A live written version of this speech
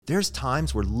there's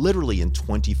times where literally in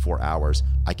 24 hours,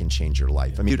 I can change your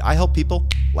life. I mean, dude, I help people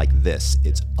like this.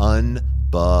 It's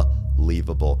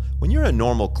unbelievable. When you're a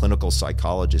normal clinical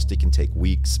psychologist, it can take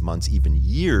weeks, months, even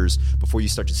years before you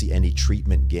start to see any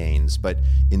treatment gains. But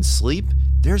in sleep,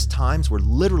 there's times where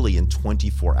literally in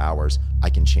 24 hours, I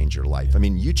can change your life. I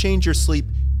mean, you change your sleep,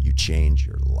 you change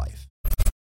your life.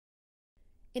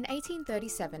 In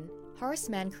 1837, Horace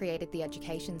Mann created the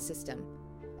education system,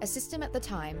 a system at the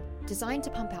time designed to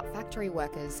pump out factory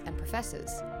workers and professors.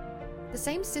 The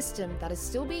same system that is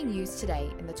still being used today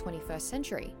in the 21st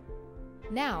century.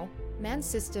 Now, Mann's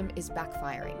system is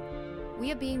backfiring.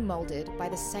 We are being moulded by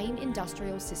the same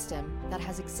industrial system that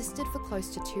has existed for close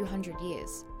to 200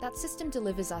 years. That system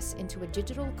delivers us into a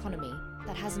digital economy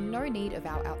that has no need of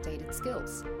our outdated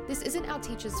skills. This isn't our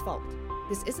teachers' fault.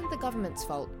 This isn't the government's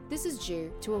fault. This is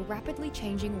due to a rapidly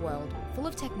changing world full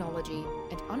of technology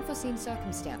and unforeseen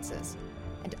circumstances.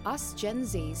 And us Gen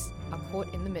Zs are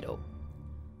caught in the middle.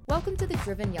 Welcome to the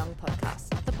Driven Young Podcast,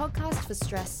 the podcast for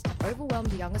stressed,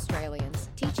 overwhelmed young Australians,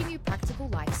 teaching you practical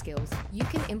life skills you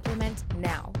can implement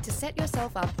now to set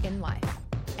yourself up in life.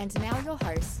 And now your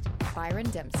host, Byron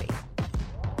Dempsey.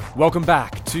 Welcome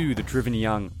back to the Driven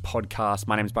Young Podcast.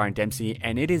 My name is Byron Dempsey,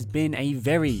 and it has been a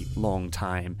very long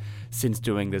time since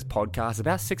doing this podcast,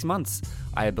 about 6 months,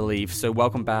 I believe. So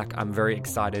welcome back. I'm very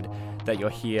excited that you're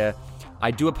here.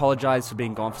 I do apologize for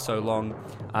being gone for so long.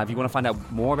 If you want to find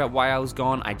out more about why I was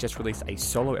gone, I just released a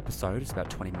solo episode. It's about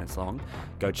 20 minutes long.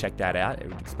 Go check that out.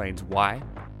 It explains why,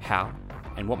 how,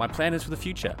 and what my plan is for the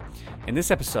future. In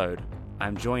this episode,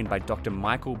 I'm joined by Dr.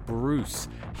 Michael Bruce.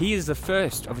 He is the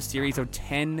first of a series of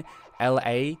 10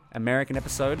 LA American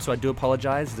episodes, so I do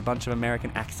apologize. There's a bunch of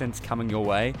American accents coming your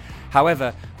way.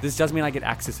 However, this does mean I get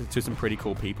access to some pretty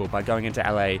cool people. By going into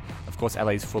LA, of course,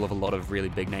 LA is full of a lot of really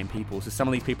big name people. So some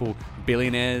of these people,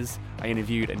 billionaires. I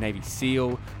interviewed a Navy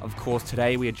SEAL. Of course,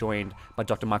 today we are joined by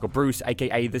Dr. Michael Bruce,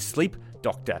 aka the Sleep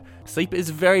Doctor. Sleep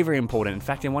is very, very important. In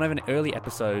fact, in one of the early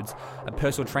episodes, a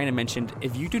personal trainer mentioned,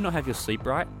 if you do not have your sleep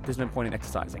right, there's no point in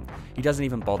exercising. He doesn't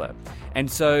even bother. And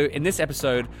so in this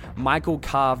episode, Michael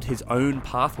carved his own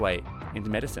pathway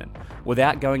into medicine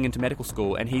without going into medical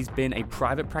school, and he's been a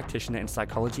private practitioner in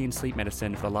psychology and sleep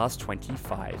medicine for the last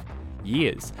 25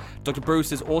 years. Dr.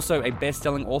 Bruce is also a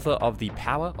best-selling author of The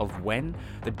Power of When,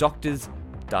 The Doctor's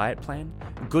Diet Plan,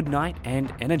 Good Night,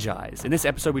 and Energize. In this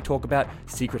episode, we talk about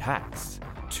secret hacks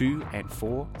to and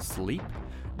for sleep,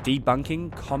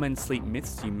 debunking common sleep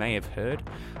myths you may have heard,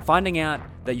 finding out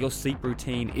that your sleep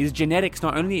routine is genetics.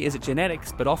 Not only is it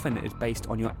genetics, but often it's based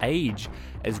on your age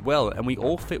as well. And we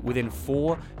all fit within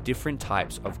 4 different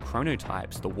types of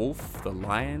chronotypes: the wolf, the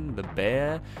lion, the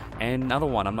bear, and another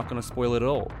one. I'm not going to spoil it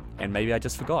all, and maybe I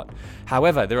just forgot.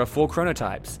 However, there are 4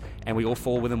 chronotypes, and we all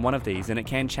fall within one of these, and it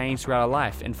can change throughout our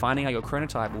life. And finding out your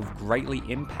chronotype will greatly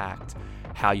impact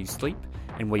how you sleep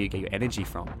and where you get your energy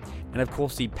from. And of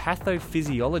course, the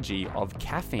pathophysiology of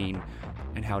caffeine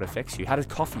and how it affects you. How does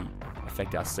coffee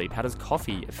affect our sleep? How does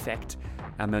coffee affect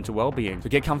our mental well-being? So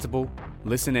get comfortable,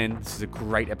 listen in. This is a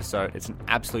great episode. It's an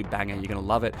absolute banger. You're going to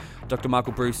love it. Dr.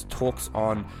 Michael Bruce talks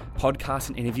on podcasts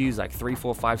and interviews like 3,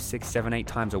 4, 5, 6, 7, 8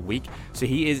 times a week. So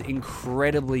he is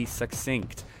incredibly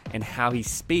succinct in how he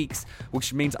speaks,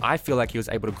 which means I feel like he was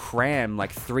able to cram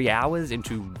like 3 hours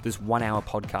into this 1 hour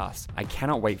podcast. I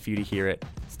cannot wait for you to hear it.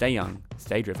 Stay young,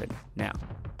 stay driven. Now,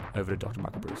 over to Dr.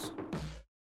 Michael Bruce.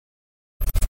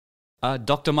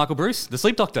 Dr. Michael Bruce, the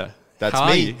Sleep Doctor. That's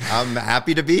me. I'm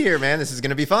happy to be here, man. This is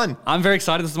going to be fun. I'm very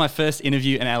excited. This is my first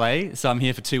interview in LA, so I'm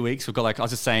here for 2 weeks. We've got I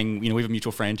was just saying, we have a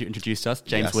mutual friend who introduced us,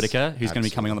 James Whitaker, who's going to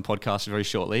be coming on the podcast very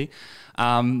shortly. But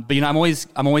I'm always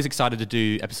excited to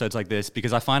do episodes like this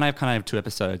because I find I kind of have 2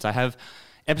 episodes. I have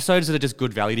episodes that are just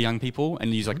good value to young people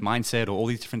and use like mindset or all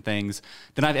these different things.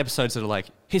 Then I have episodes that are like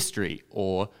history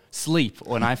or sleep,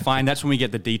 and I find that's when we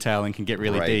get the detail and can get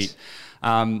really deep.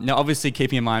 Now, obviously,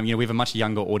 keeping in mind, we have a much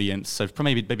younger audience, so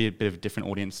probably maybe a bit of a different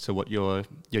audience to what you're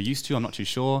used to. I'm not too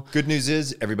sure. Good news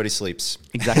is everybody sleeps.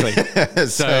 Exactly.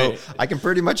 So I can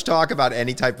pretty much talk about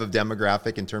any type of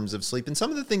demographic in terms of sleep, and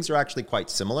some of the things are actually quite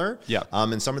similar. Yeah.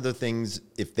 And some of the things,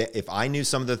 if I knew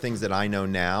some of the things that I know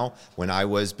now when I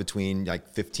was between like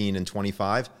 15 and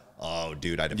 25. Oh,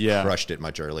 dude, I'd have crushed it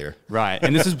much earlier. Right,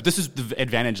 and this is the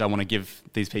advantage I want to give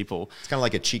these people. It's kind of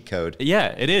like a cheat code.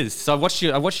 Yeah, it is. So I watched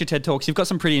your TED Talks. You've got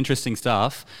some pretty interesting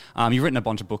stuff. You've written a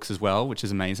bunch of books as well, which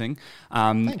is amazing.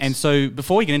 And so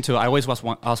before we get into it, I always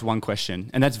ask one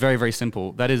question, and that's very, very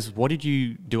simple. That is, what did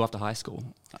you do after high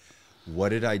school? What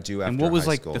did I do after high school? And what was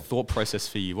like the thought process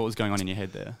for you? What was going on in your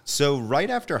head there? So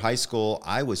right after high school,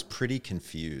 I was pretty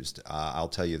confused. I'll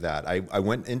tell you that. I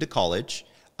went into college.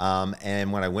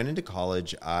 And when I went into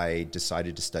college, I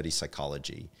decided to study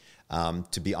psychology.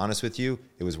 To be honest with you,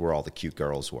 it was where all the cute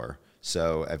girls were.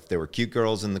 So if there were cute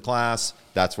girls in the class,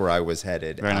 that's where I was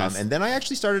headed. Very nice. And then I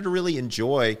actually started to really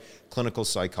enjoy clinical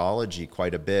psychology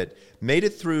quite a bit. Made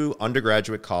it through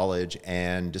undergraduate college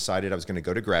and decided I was going to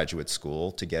go to graduate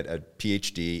school to get a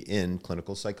PhD in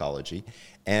clinical psychology.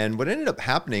 And what ended up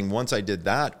happening once I did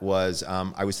that was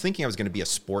I was thinking I was going to be a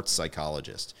sports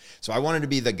psychologist. So I wanted to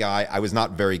be the guy. I was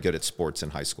not very good at sports in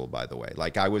high school, by the way.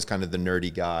 Like I was kind of the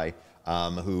nerdy guy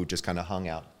who just kind of hung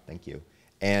out. Thank you.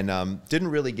 And didn't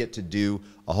really get to do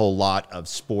a whole lot of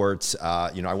sports.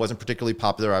 I wasn't particularly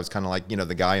popular. I was kind of like,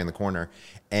 the guy in the corner.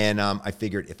 And I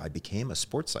figured if I became a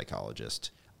sports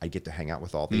psychologist, I'd get to hang out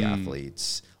with all the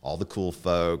athletes, all the cool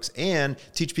folks, and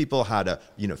teach people how to,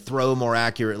 throw more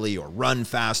accurately or run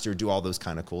faster, do all those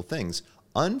kind of cool things.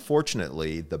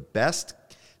 Unfortunately, the best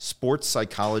sports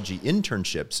psychology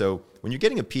internship. So when you're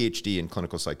getting a PhD in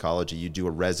clinical psychology, you do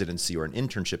a residency or an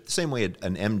internship the same way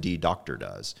an MD doctor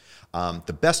does.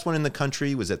 The best one in the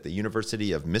country was at the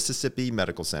University of Mississippi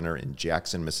Medical Center in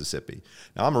Jackson, Mississippi.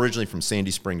 Now, I'm originally from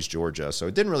Sandy Springs, Georgia, so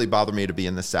it didn't really bother me to be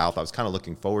in the South. I was kind of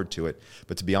looking forward to it.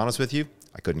 But to be honest with you,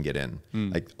 I couldn't get in.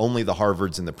 Like only the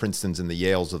Harvards and the Princetons and the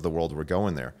Yales of the world were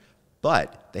going there.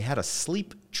 But they had a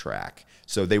sleep track.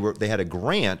 So they had a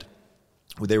grant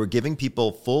where they were giving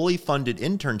people fully funded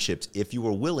internships if you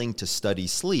were willing to study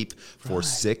sleep for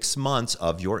 6 months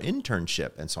of your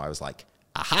internship. And so I was like,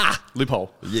 aha!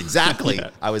 Loophole. Exactly. Yeah.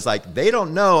 I was like, they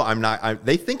don't know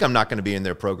they think I'm not going to be in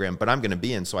their program, but I'm going to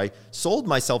be in. So I sold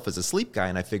myself as a sleep guy,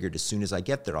 and I figured as soon as I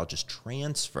get there, I'll just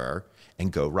transfer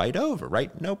and go right over,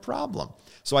 right? No problem.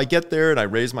 So I get there and I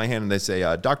raise my hand and they say,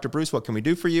 Dr. Bruce, what can we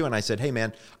do for you? And I said, hey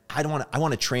man, I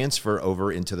want to transfer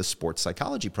over into the sports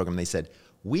psychology program. And they said,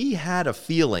 we had a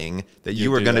feeling that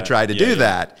you were going to try to do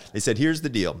that. They said, here's the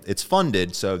deal. It's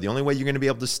funded, so the only way you're going to be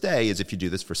able to stay is if you do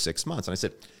this for 6 months. And I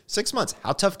said, 6 months?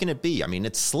 How tough can it be? I mean,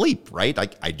 it's sleep, right?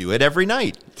 I do it every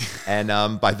night.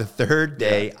 And by the third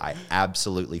day, I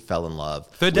absolutely fell in love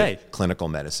with clinical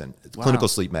medicine, clinical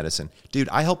sleep medicine. Dude,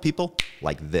 I help people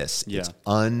like this. Yeah. It's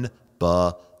unbelievable.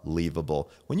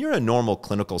 When you're a normal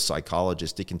clinical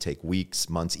psychologist, it can take weeks,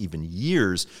 months, even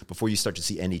years before you start to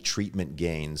see any treatment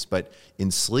gains. But in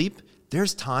sleep,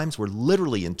 there's times where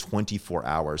literally in 24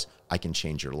 hours, I can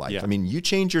change your life. Yeah. I mean, you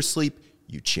change your sleep,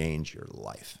 you change your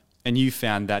life. And you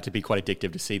found that to be quite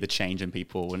addictive to see the change in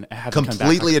people and have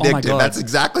completely them come back like, addictive. Oh That's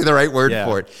exactly the right word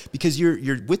for it. Because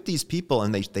you're with these people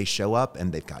and they show up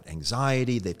and they've got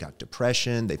anxiety, they've got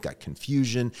depression, they've got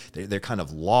confusion, they're kind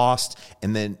of lost.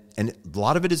 And a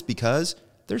lot of it is because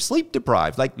they're sleep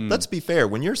deprived. Like, let's be fair.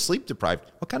 When you're sleep deprived,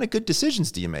 what kind of good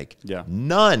decisions do you make? Yeah.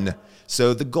 None.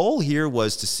 So the goal here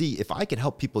was to see if I could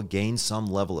help people gain some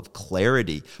level of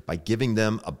clarity by giving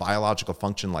them a biological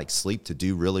function like sleep to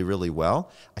do really, really well.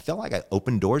 I felt like I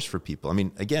opened doors for people. I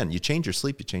mean, again, you change your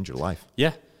sleep, you change your life.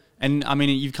 Yeah. And I mean,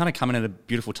 you've kind of come in at a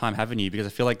beautiful time, haven't you? Because I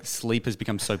feel like sleep has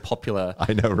become so popular.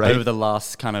 I know, right? Over the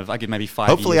last kind of, maybe 5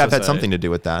 years. Hopefully I've had something to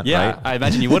do with that, yeah, right? I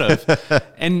imagine you would have.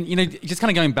 And, just kind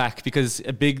of going back, because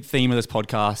a big theme of this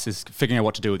podcast is figuring out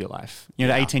what to do with your life. At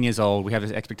 18 years old, we have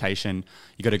this expectation.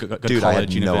 You got to go to college, I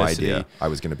had university. No idea I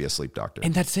was going to be a sleep doctor.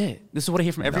 And that's it. This is what I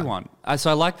hear from everyone.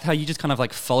 So I liked how you just kind of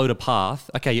like followed a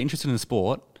path. Okay, you're interested in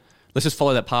sport. Let's just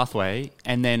follow that pathway.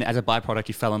 And then as a byproduct,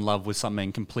 you fell in love with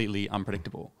something completely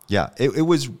unpredictable. Yeah, it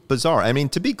was bizarre. I mean,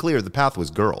 to be clear, the path was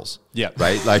girls. Yeah.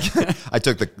 Right? Like, I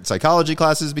took the psychology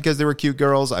classes because they were cute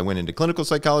girls. I went into clinical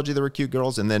psychology, there were cute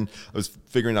girls. And then I was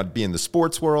figuring out to be in the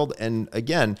sports world. And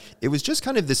again, it was just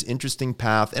kind of this interesting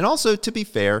path. And also, to be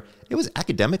fair, it was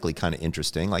academically kind of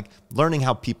interesting, like learning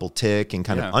how people tick and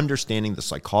kind of understanding the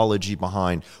psychology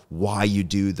behind why you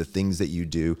do the things that you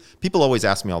do. People always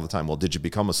ask me all the time, well, did you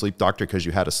become a sleep doctor because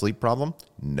you had a sleep problem?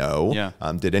 No. Yeah.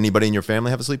 Did anybody in your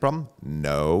family have a sleep problem?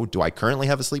 No. Do I currently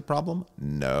have a sleep problem?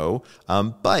 No.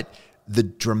 But the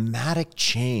dramatic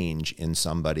change in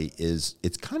somebody it's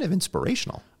kind of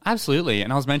inspirational. Absolutely.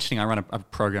 And I was mentioning I run a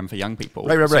program for young people.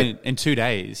 Right. So in 2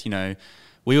 days,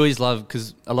 we always love,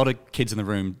 because a lot of kids in the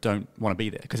room don't want to be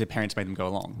there because their parents made them go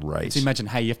along. Right. So imagine,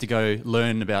 hey, you have to go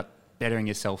learn about bettering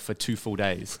yourself for 2 full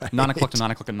days, right. 9 o'clock to 9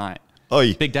 o'clock at night.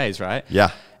 Oy. Big days, right? Yeah.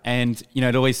 And,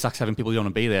 it always sucks having people who don't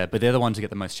want to be there, but they're the ones who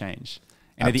get the most change.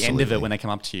 And Absolutely. At the end of it, when they come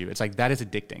up to you, it's like, that is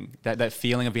addicting. That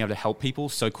feeling of being able to help people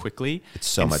so quickly. It's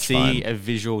so much fun. See fun. a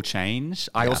visual change.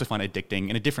 I also find it addicting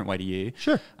in a different way to you.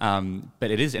 Sure.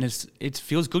 But it is, and it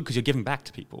feels good because you're giving back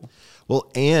to people. Well,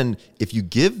 and if you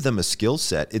give them a skill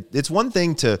set, it's one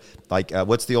thing to like,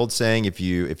 what's the old saying? If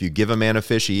you give a man a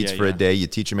fish, he eats for a day. You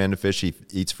teach a man to fish, he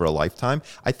eats for a lifetime.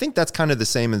 I think that's kind of the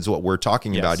same as what we're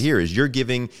talking about here. Is you're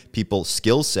giving people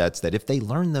skill sets that if they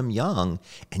learn them young,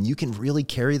 and you can really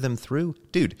carry them through,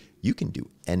 dude, you can do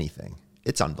anything.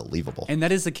 It's unbelievable. And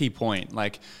that is the key point.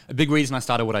 Like, a big reason I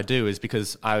started what I do is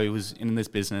because I was in this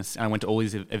business and I went to all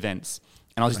these events,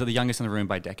 and I was the youngest in the room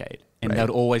by a decade. And they would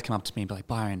always come up to me and be like,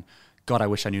 Byron, God, I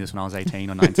wish I knew this when I was 18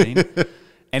 or 19.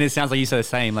 And it sounds like you said the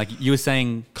same. Like, you were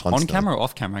saying on camera or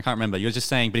off camera, I can't remember. You were just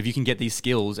saying, but if you can get these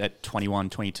skills at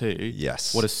 21, 22,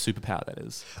 yes, what a superpower that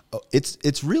is. Oh,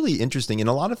 it's really interesting. And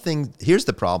a lot of things, here's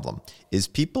the problem, is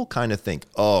people kind of think,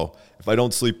 oh, if I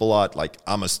don't sleep a lot, like,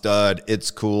 I'm a stud,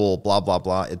 it's cool, blah, blah,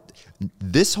 blah.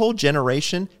 This whole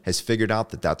generation has figured out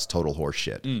that that's total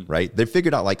horseshit, right? They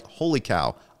figured out, like, holy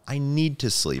cow, I need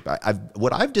to sleep.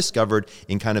 What I've discovered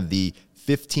in kind of the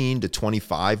 15 to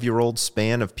 25-year-old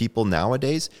span of people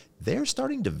nowadays, they're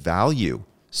starting to value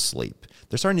sleep.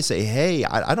 They're starting to say, hey,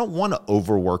 I don't want to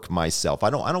overwork myself.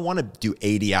 I don't want to do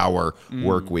 80-hour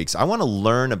work weeks. I want to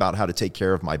learn about how to take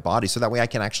care of my body so that way I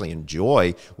can actually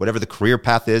enjoy whatever the career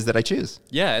path is that I choose.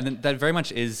 Yeah, and that very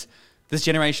much is, this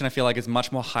generation I feel like is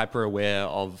much more hyper aware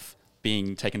of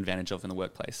being taken advantage of in the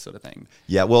workplace, sort of thing.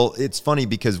 Yeah, well, it's funny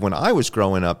because when I was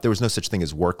growing up, there was no such thing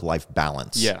as work-life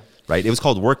balance. Yeah. Right? It was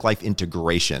called work-life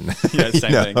integration. Yeah,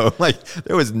 same thing. Like,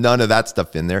 there was none of that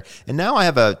stuff in there. And now I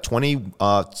have a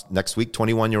next week,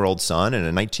 21-year-old son and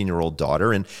a 19-year-old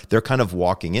daughter, and they're kind of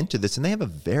walking into this, and they have a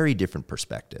very different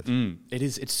perspective.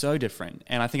 It's so different,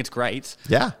 and I think it's great.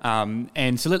 Yeah.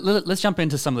 And so let's jump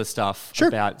into some of the stuff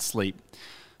about sleep.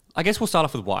 I guess we'll start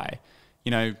off with why.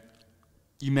 You know,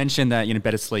 you mentioned that,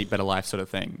 better sleep, better life sort of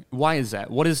thing. Why is that?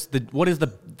 What is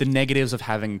the negatives of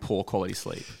having poor quality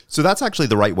sleep? So that's actually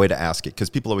the right way to ask it,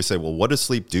 because people always say, well, what does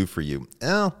sleep do for you?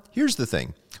 Well, here's the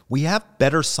thing. We have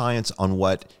better science on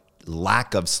what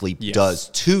lack of sleep does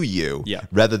to you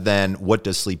rather than what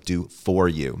does sleep do for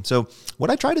you. So what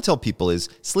I try to tell people is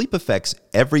sleep affects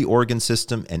every organ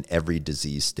system and every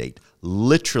disease state.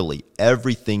 Literally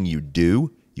everything you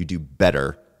do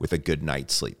better with a good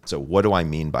night's sleep. So what do I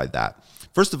mean by that?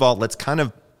 First of all, let's kind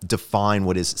of define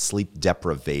what is sleep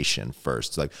deprivation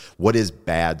first. Like, what is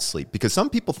bad sleep? Because some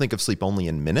people think of sleep only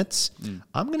in minutes.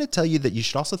 I'm going to tell you that you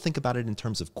should also think about it in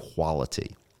terms of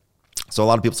quality. So a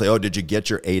lot of people say, oh, did you get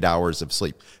your 8 hours of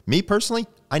sleep? Me personally,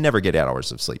 I never get 8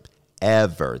 hours of sleep.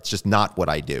 Ever. It's just not what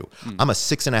I do. I'm a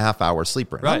 6.5 hour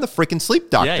sleeper. And I'm the freaking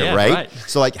sleep doctor, right?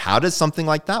 So like, how does something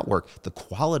like that work? The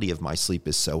quality of my sleep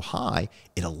is so high,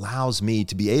 it allows me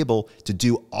to be able to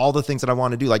do all the things that I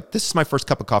want to do. Like, this is my first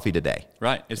cup of coffee today.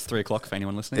 Right. It's 3:00 for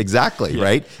anyone listening. Exactly.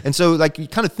 Right. And so like, you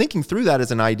kind of thinking through that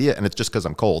as an idea, and it's just because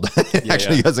I'm cold. It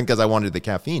actually wasn't because I wanted the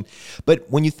caffeine. But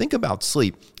when you think about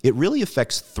sleep, it really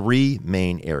affects three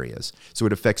main areas. So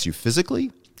it affects you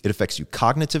physically, it affects you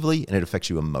cognitively, and it affects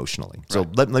you emotionally. So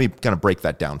let me kind of break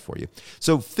that down for you.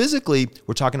 So physically,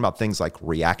 we're talking about things like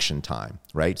reaction time,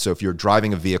 right? So if you're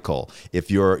driving a vehicle, if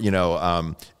you're,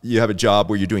 you have a job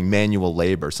where you're doing manual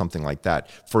labor, something like that.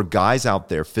 For guys out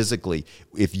there physically,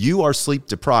 if you are sleep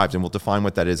deprived, and we'll define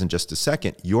what that is in just a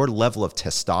second, your level of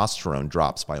testosterone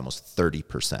drops by almost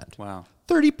 30%. Wow.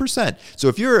 30%. So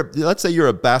if let's say you're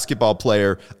a basketball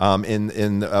player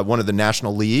in one of the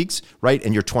national leagues, right?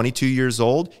 And you're 22 years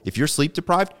old. If you're sleep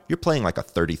deprived, you're playing like a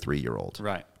 33-year-old.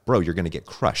 Right. Bro, you're going to get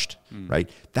crushed, right?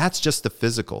 That's just the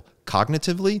physical.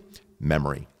 Cognitively,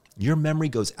 memory. Your memory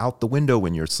goes out the window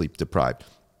when you're sleep deprived.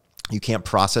 You can't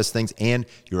process things, and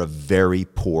you're a very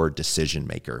poor decision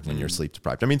maker when you're sleep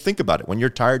deprived. I mean, think about it. When you're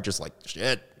tired, just like,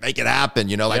 shit, make it happen,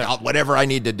 whatever I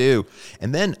need to do.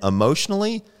 And then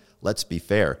emotionally, let's be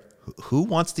fair. Who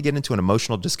wants to get into an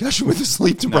emotional discussion with a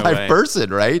sleep-deprived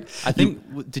person, right? I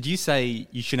think, did you say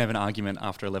you shouldn't have an argument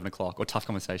after 11 o'clock or tough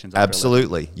conversations after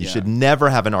Absolutely. 11? You should never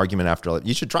have an argument after 11.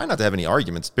 You should try not to have any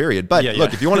arguments, period. But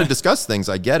look, if you want to discuss things,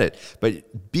 I get it.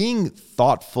 But being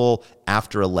thoughtful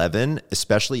after 11,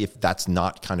 especially if that's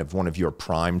not kind of one of your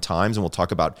prime times, and we'll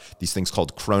talk about these things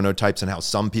called chronotypes and how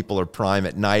some people are prime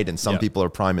at night and some people are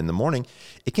prime in the morning,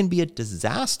 it can be a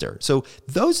disaster. So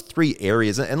those three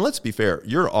areas, and let's be fair,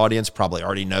 your audience probably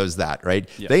already knows that, right?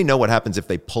 Yeah. They know what happens if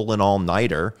they pull an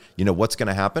all-nighter. You know what's going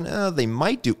to happen? They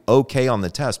might do okay on the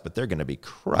test, but they're going to be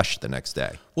crushed the next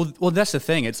day. Well, that's the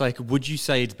thing. It's like, would you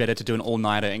say it's better to do an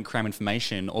all-nighter and cram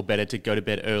information, or better to go to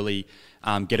bed early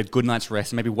get a good night's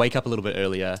rest, and maybe wake up a little bit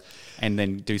earlier, and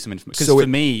then do some information. Because So for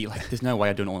me, like, there's no way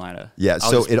I'd do an all-nighter. Yeah, I'll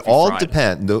so just it be all fried.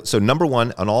 depends. So number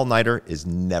one, an all-nighter is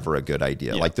never a good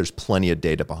idea. Yeah. Like there's plenty of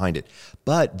data behind it.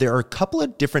 But there are a couple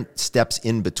of different steps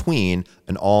in between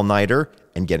an all-nighter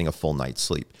and getting a full night's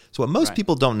sleep. So what most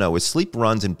people don't know is sleep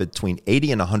runs in between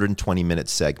 80 and 120 minute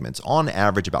segments, on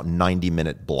average about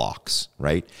 90-minute blocks,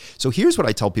 right? So here's what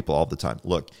I tell people all the time.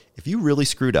 Look, if you really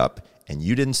screwed up and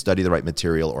you didn't study the right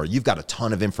material, or you've got a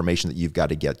ton of information that you've got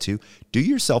to get to, do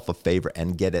yourself a favor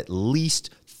and get at least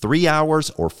 3 hours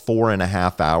or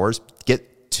 4.5 hours. Get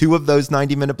 2 of those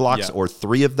 90-minute blocks or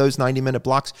 3 of those 90-minute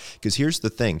blocks. Because here's the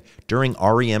thing. During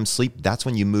REM sleep, that's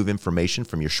when you move information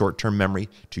from your short-term memory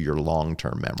to your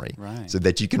long-term memory so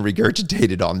that you can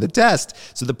regurgitate it on the test.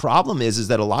 So the problem is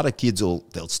that a lot of kids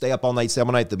they'll stay up all night,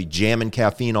 they'll be jamming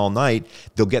caffeine all night.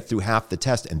 They'll get through half the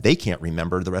test and they can't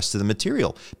remember the rest of the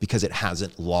material because it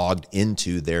hasn't logged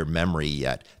into their memory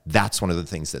yet. That's one of the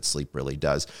things that sleep really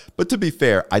does. But to be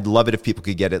fair, I'd love it if people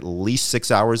could get at least 6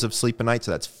 hours of sleep a night.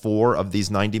 So that's 4 of these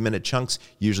 90-minute chunks.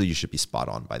 Usually you should be spot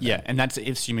on by then. Yeah, and that's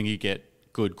assuming you get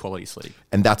good quality sleep.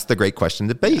 And that's the great question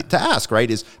to ask, right?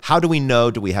 Is how do we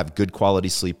know, do we have good quality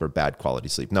sleep or bad quality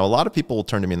sleep? Now, a lot of people will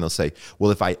turn to me and they'll say,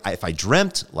 well, if I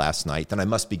dreamt last night, then I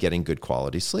must be getting good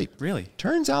quality sleep. Really?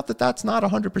 Turns out that that's not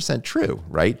 100% true,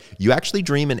 right? You actually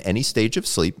dream in any stage of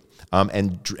sleep.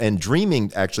 And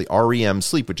dreaming, actually, REM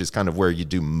sleep, which is kind of where you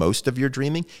do most of your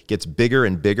dreaming, gets bigger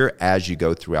and bigger as you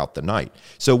go throughout the night.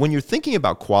 So when you're thinking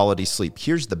about quality sleep,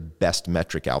 here's the best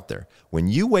metric out there. When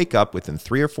you wake up within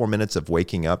 3 or 4 minutes of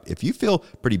waking up, if you feel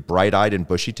pretty bright-eyed and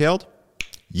bushy-tailed,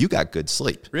 you got good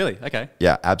sleep. Really? Okay.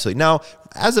 Yeah, absolutely. Now,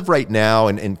 as of right now,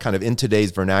 and kind of in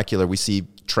today's vernacular, we see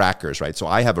trackers, right? So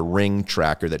I have a Ring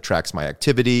tracker that tracks my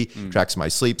activity, tracks my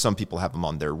sleep. Some people have them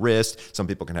on their wrist. Some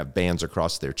people can have bands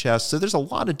across their chest. So there's a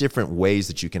lot of different ways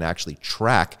that you can actually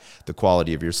track the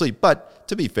quality of your sleep. But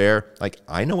to be fair, like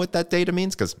I know what that data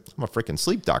means because I'm a freaking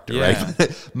sleep doctor,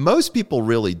 right? Most people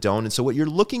really don't. And so what you're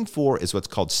looking for is what's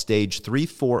called stage 3,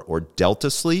 4, or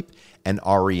delta sleep and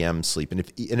REM sleep. And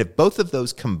if both of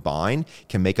those combined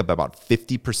can make up about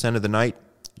 50% of the night,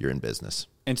 you're in business.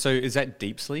 And so is that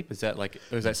deep sleep? Is that like,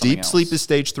 or is that something Deep sleep is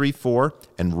stage 3, 4,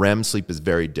 and REM sleep is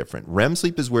very different. REM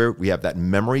sleep is where we have that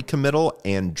memory committal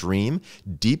and dream.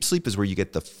 Deep sleep is where you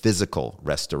get the physical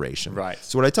restoration. Right.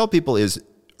 So what I tell people is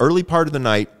early part of the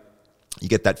night, you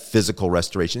get that physical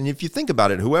restoration. And if you think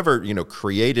about it, whoever,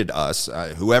 created us,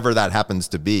 whoever that happens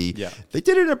to be, they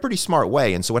did it in a pretty smart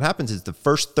way. And so what happens is the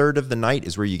first third of the night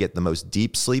is where you get the most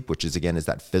deep sleep, which is, again, is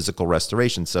that physical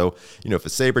restoration. So, if a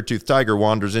saber-toothed tiger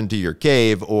wanders into your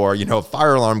cave or, a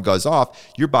fire alarm goes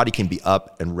off, your body can be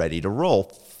up and ready to roll,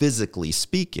 physically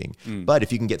speaking. But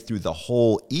if you can get through the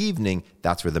whole evening,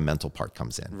 that's where the mental part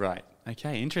comes in. Right.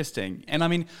 Okay, interesting. And I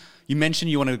mean, you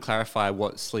mentioned you wanted to clarify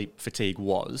what sleep fatigue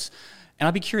was. And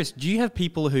I'd be curious, do you have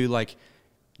people who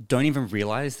don't even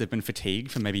realize they've been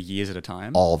fatigued for maybe years at a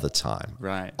time? All the time.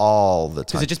 Right. All the time.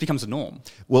 Because it just becomes a norm.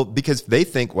 Well, because they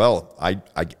think, well,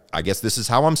 I guess this is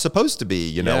how I'm supposed to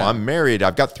be. I'm married,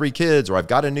 I've got 3 kids, or I've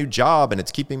got a new job and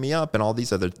it's keeping me up and all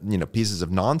these other, pieces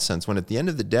of nonsense. When at the end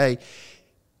of the day,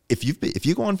 if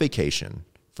you go on vacation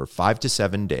for 5 to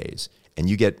 7 days and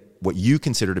you get what you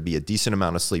consider to be a decent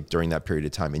amount of sleep during that period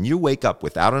of time and you wake up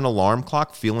without an alarm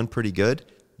clock feeling pretty good,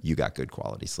 you got good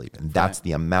quality sleep. And that's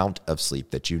the amount of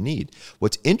sleep that you need.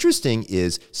 What's interesting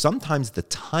is sometimes the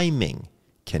timing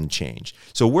can change.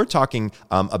 So we're talking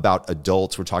about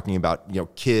adults, we're talking about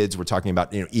kids, we're talking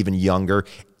about even younger.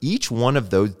 Each one of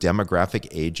those demographic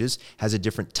ages has a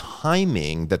different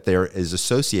timing that there is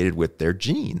associated with their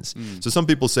genes. So some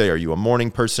people say, are you a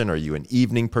morning person? Are you an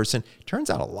evening person?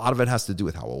 Turns out a lot of it has to do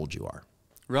with how old you are.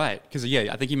 Right, because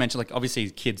I think you mentioned obviously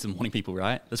kids are morning people,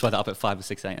 right? That's why they're up at 5 or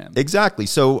 6 a.m. Exactly.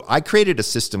 So I created a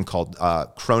system called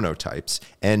chronotypes,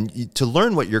 and to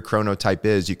learn what your chronotype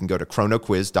is, you can go to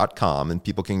chronoquiz.com,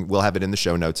 and we'll have it in the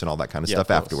show notes and all that kind of stuff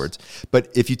afterwards. But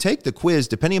if you take the quiz,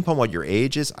 depending upon what your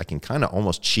age is, I can kind of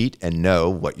almost cheat and know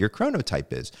what your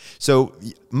chronotype is. So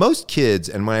most kids,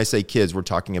 and when I say kids, we're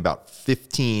talking about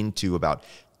 15 to about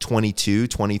 22,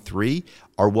 23,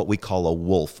 are what we call a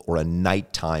wolf or a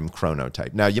nighttime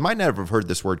chronotype. Now, you might never have heard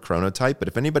this word chronotype, but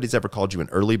if anybody's ever called you an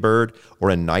early bird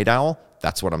or a night owl,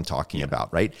 that's what I'm talking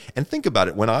about, right? And think about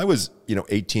it. When I was,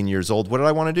 18 years old, what did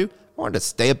I want to do? I wanted to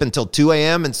stay up until 2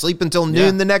 a.m. and sleep until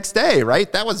noon the next day,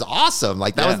 right? That was awesome.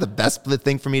 That was the best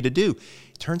thing for me to do.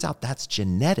 It turns out that's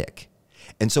genetic.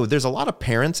 And so there's a lot of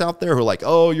parents out there who are like,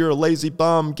 oh, you're a lazy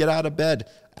bum, get out of bed.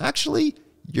 Actually,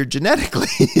 you're genetically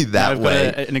that I've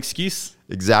way. got an excuse.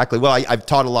 Exactly. Well, I've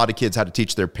taught a lot of kids how to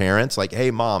teach their parents, like,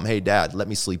 hey, mom, hey, dad, let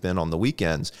me sleep in on the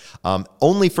weekends.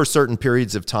 Only for certain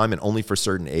periods of time and only for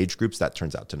certain age groups, that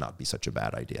turns out to not be such a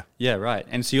bad idea. Yeah, right.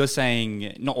 And so you're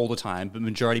saying not all the time, but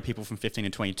majority of people from 15 to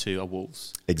 22 are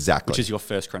wolves. Exactly. Which is your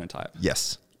first chronotype.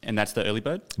 Yes. And that's the early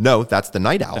bird? No, that's the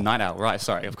night owl. The night owl, right.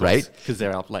 Sorry, of course. Right? Because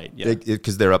they're up late. Yeah.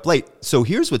 Because they're up late. So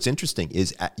here's what's interesting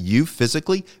is you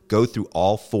physically go through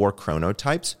all 4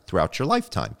 chronotypes throughout your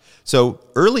lifetime. So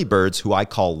early birds, who I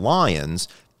call lions,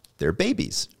 they're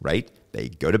babies, right? They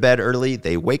go to bed early,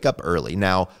 they wake up early.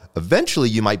 Now, eventually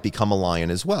you might become a lion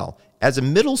as well. As a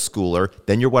middle schooler,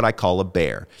 then you're what I call a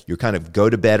bear. You kind of go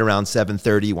to bed around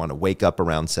 7:30, you want to wake up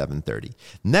around 7:30.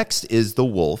 Next is the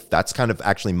wolf. That's kind of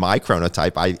actually my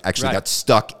chronotype. I actually got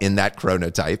stuck in that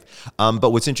chronotype.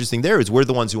 But what's interesting there is we're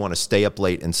the ones who want to stay up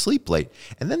late and sleep late.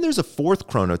 And then there's a 4th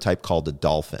chronotype called a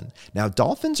dolphin. Now,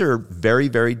 dolphins are very,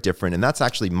 very different. And that's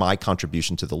actually my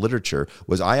contribution to the literature,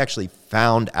 was I actually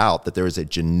found out that there is a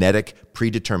genetic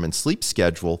predetermined sleep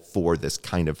schedule for this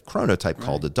kind of chronotype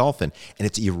called a dolphin. And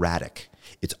it's erratic.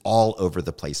 It's all over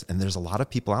the place. And there's a lot of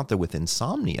people out there with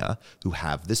insomnia who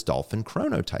have this dolphin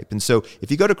chronotype. And so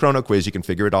if you go to ChronoQuiz, you can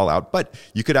figure it all out, but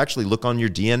you could actually look on your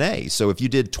DNA. So if you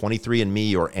did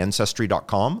 23andMe or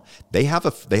Ancestry.com, they have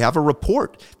a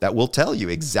report that will tell you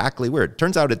exactly where. It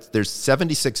turns out there's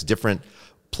 76 different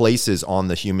places on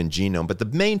the human genome, but the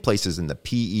main place is in the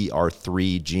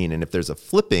PER3 gene. And if there's a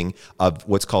flipping of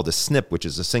what's called a SNP, which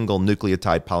is a single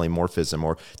nucleotide polymorphism,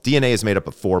 or DNA is made up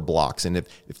of 4 blocks. And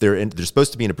if they're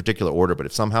supposed to be in a particular order, but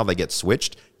if somehow they get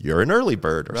switched, you're an early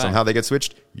bird, or somehow they get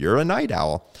switched, you're a night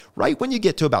owl. Right when you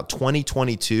get to about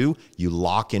 2022, you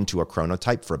lock into a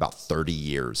chronotype for about 30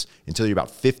 years until you're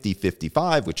about 50,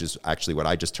 55, which is actually what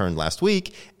I just turned last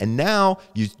week. And now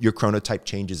your chronotype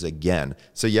changes again.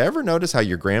 So you ever notice how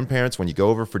your grandparents, when you go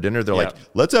over for dinner, they're like,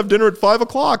 let's have dinner at 5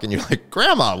 o'clock. And you're like,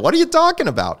 Grandma, what are you talking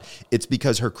about? It's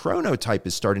because her chronotype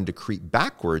is starting to creep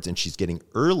backwards and she's getting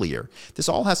earlier. This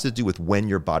all has to do with when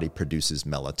your body produces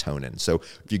melatonin. So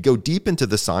if you go deep into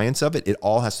the science of it, it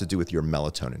all has to do with your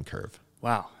melatonin curve.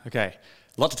 Wow. Okay.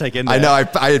 A lot to take in there. I know.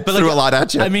 I threw a lot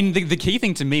at you. I mean, the key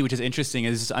thing to me, which is interesting,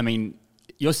 is, I mean,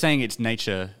 you're saying it's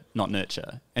nature, not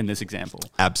nurture in this example.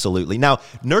 Absolutely. Now,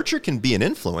 nurture can be an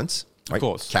influence. Right? Of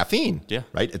course. Caffeine. Yeah.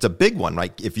 Right? It's a big one.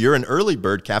 Right? If you're an early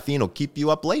bird, caffeine will keep you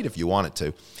up late if you want it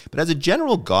to. But as a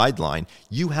general guideline,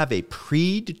 you have a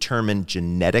predetermined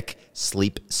genetic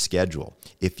sleep schedule.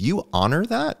 If you honor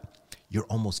that, you're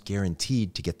almost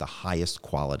guaranteed to get the highest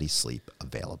quality sleep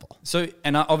available. So,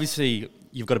 and obviously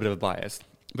you've got a bit of a bias,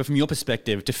 but from your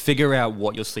perspective, to figure out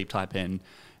what your sleep type in,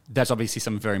 that's obviously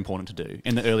something very important to do.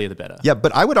 And the earlier, the better. Yeah,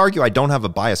 but I would argue I don't have a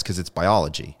bias because it's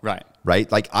biology. Right.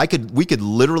 Right? Like we could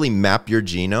literally map your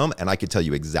genome and I could tell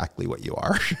you exactly what you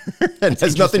are. And it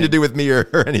has nothing to do with me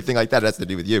or anything like that. It has to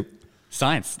do with you.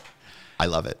 Science. I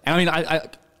love it. And I mean,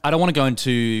 I don't want to go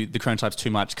into the chronotypes too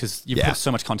much because you've put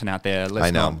so much content out there. I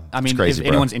know. I mean, crazy, if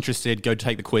anyone's interested, go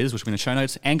take the quiz, which will be in the show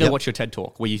notes, and go watch your TED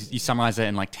Talk where you summarize it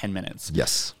in like 10 minutes.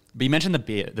 Yes. But you mentioned the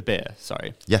bear,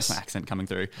 sorry. Yes. My accent coming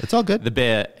through. It's all good. The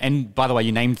bear. And by the way,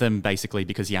 you named them basically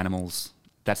because the animals,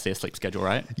 that's their sleep schedule,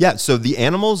 right? Yeah, so the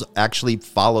animals actually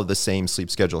follow the same sleep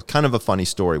schedule. Kind of a funny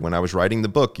story. When I was writing the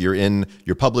book, you're in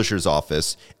your publisher's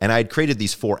office, and I had created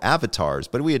these 4 avatars,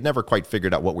 but we had never quite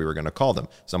figured out what we were going to call them.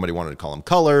 Somebody wanted to call them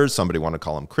colors. Somebody wanted to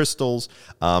call them crystals.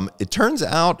 It turns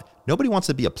out nobody wants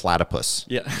to be a platypus.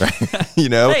 Yeah. Right? You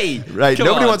know? Hey, right.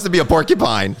 Nobody on. wants to be a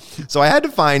porcupine. So I had to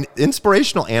find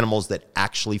inspirational animals that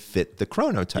actually fit the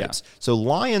chronotypes. Yeah. So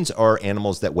lions are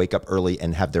animals that wake up early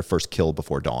and have their first kill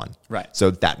before dawn. Right.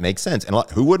 So that makes sense. And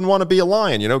who wouldn't want to be a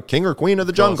lion, you know, king or queen of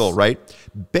the jungle, right?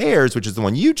 Bears, which is the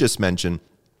one you just mentioned,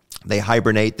 they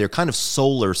hibernate. They're kind of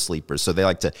solar sleepers. So they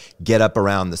like to get up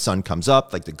around the sun comes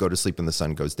up, like to go to sleep when the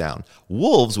sun goes down.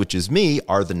 Wolves, which is me,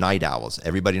 are the night owls.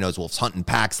 Everybody knows wolves hunt in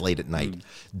packs late at night.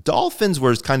 Dolphins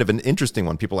was kind of an interesting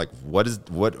one. People are like,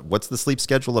 what's the sleep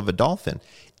schedule of a dolphin?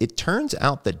 It turns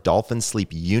out that dolphins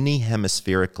sleep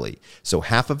unihemispherically. So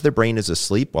half of their brain is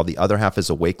asleep while the other half is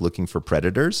awake looking for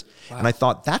predators. Wow. And I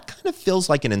thought that kind of feels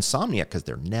like an insomnia because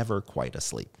they're never quite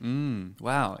asleep.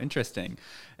 Wow, interesting.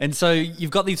 And so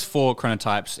you've got these 4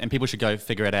 chronotypes and people should go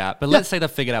figure it out. But let's say they've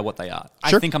figured out what they are.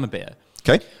 Sure. I think I'm a bear.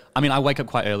 Okay. I mean, I wake up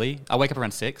quite early. I wake up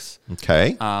around 6.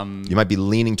 Okay. You might be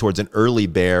leaning towards an early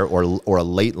bear or a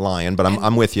late lion, but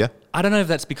I'm with you. I don't know if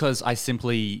that's because I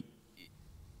simply...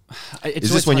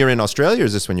 Is this when you're in Australia or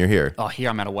is this when you're here? Oh, here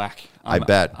I'm out of whack. I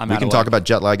bet. We can talk about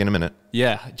jet lag in a minute.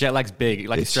 Yeah, jet lag's big.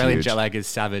 Like It's Australian huge. jet lag is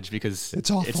savage because It's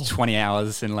awful. It's 20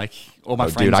 hours and like all my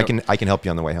friends. Dude, I can help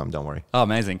you on the way home. Don't worry. Oh,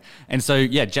 amazing. And so,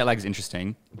 yeah, jet lag is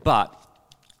interesting. But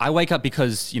I wake up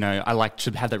because, I like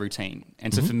to have that routine.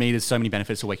 And so for me, there's so many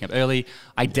benefits to waking up early.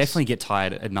 I definitely get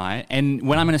tired at night. And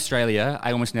when I'm in Australia,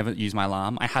 I almost never use my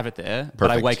alarm. I have it there, but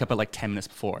I wake up at like 10 minutes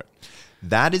before it.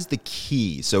 That is the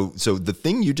key. So the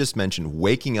thing you just mentioned,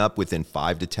 waking up within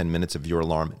 5 to 10 minutes of your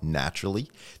alarm naturally,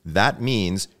 that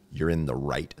means you're in the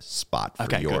right spot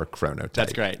for your chronotype.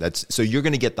 That's great. So you're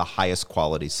going to get the highest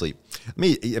quality sleep.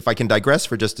 If I can digress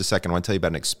for just a second, I want to tell you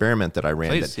about an experiment that I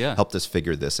ran helped us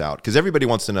figure this out. Because everybody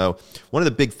wants to know, one of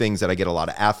the big things that I get a lot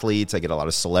of athletes, I get a lot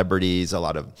of celebrities, a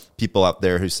lot of people out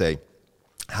there who say,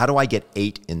 how do I get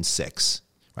 8 in 6?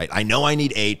 Right? I know I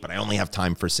need 8, but I only have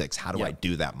time for 6. How do I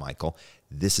do that, Michael?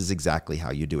 This is exactly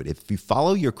how you do it. If you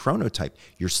follow your chronotype,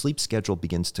 your sleep schedule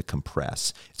begins to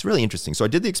compress. It's really interesting. So I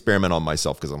did the experiment on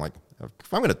myself because I'm like,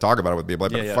 if I'm going to talk about it with people, I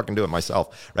better fucking do it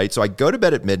myself, right? So I go to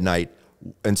bed at midnight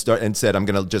and said, I'm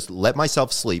going to just let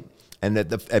myself sleep. And at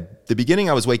the beginning,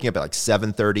 I was waking up at like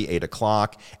 7:30, 8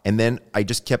 o'clock. And then I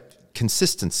just kept,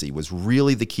 consistency was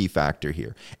really the key factor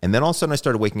here. And then all of a sudden I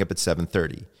started waking up at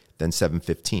 7:30. Then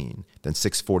 7:15, then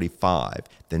 6:45,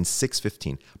 then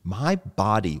 6:15. My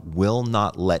body will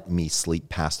not let me sleep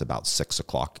past about 6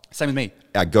 o'clock. Same with me.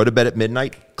 I go to bed at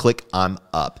midnight, click, I'm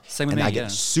up. Same with me, I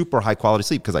get super high quality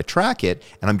sleep because I track it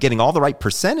and I'm getting all the right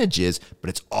percentages,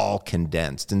 but it's all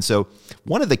condensed. And so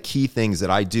one of the key things that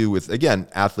I do with, again,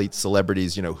 athletes,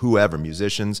 celebrities, whoever,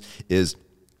 musicians, is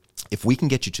if we can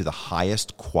get you to the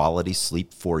highest quality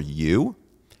sleep for you,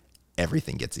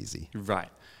 everything gets easy. Right.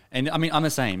 And I mean, I'm the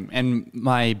same. And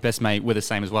my best mate, we're the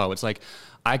same as well. It's like,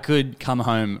 I could come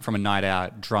home from a night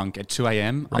out drunk at 2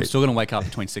 a.m. Right. I'm still going to wake up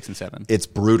between 6 and 7. It's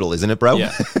brutal, isn't it, bro?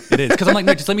 Yeah, it is. Because I'm like,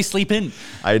 no, just let me sleep in.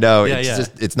 I know.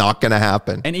 It's not going to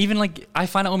happen. And even like, I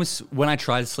find it almost when I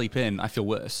try to sleep in, I feel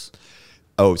worse.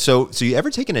 Oh, so you ever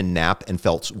taken a nap and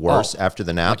felt worse after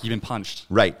the nap? Like you've been punched.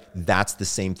 Right. That's the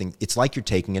same thing. It's like you're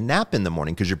taking a nap in the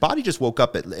morning because your body just woke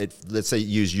up at, let's say,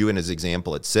 use you as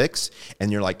example at 6,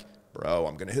 and you're like, bro,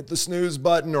 I'm going to hit the snooze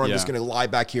button, or I'm just going to lie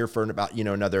back here for about,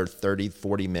 another 30,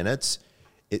 40 minutes.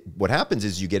 What happens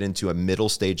is you get into a middle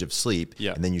stage of sleep,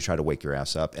 and then you try to wake your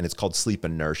ass up, and it's called sleep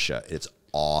inertia. It's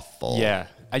awful. Yeah.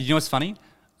 You know what's funny?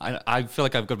 I feel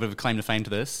like I've got a bit of a claim to fame to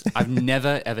this. I've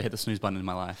never, ever hit the snooze button in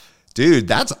my life. Dude,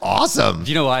 that's awesome. Do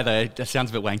you know why, though? That sounds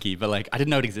a bit wanky, but like I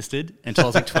didn't know it existed until I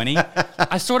was like 20.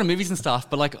 I saw it in movies and stuff,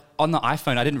 but like on the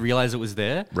iPhone, I didn't realize it was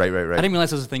there. Right. I didn't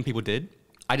realize it was a thing people did.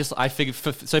 I figured,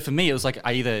 so for me, it was like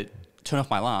I either turn off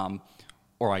my alarm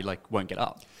or I like won't get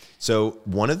up. So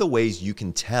one of the ways you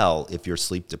can tell if you're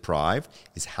sleep deprived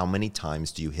is how many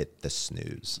times do you hit the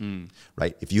snooze,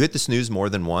 right? If you hit the snooze more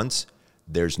than once,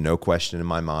 there's no question in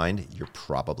my mind, you're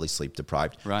probably sleep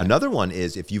deprived. Right. Another one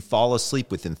is if you fall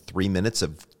asleep within 3 minutes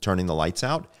of turning the lights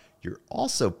out, you're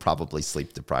also probably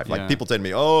sleep deprived. Like people tell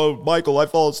me, oh, Michael, I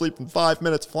fall asleep in 5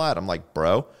 minutes flat. I'm like,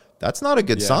 bro, that's not a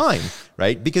good sign,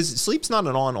 right? Because sleep's not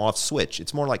an on-off switch.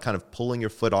 It's more like kind of pulling your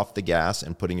foot off the gas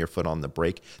and putting your foot on the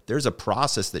brake. There's a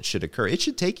process that should occur. It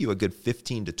should take you a good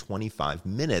 15 to 25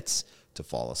 minutes to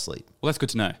fall asleep. Well, that's good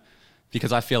to know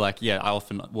because I feel like, I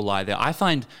often will lie there. I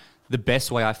find the best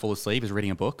way I fall asleep is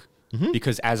reading a book.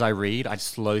 Because as I read, I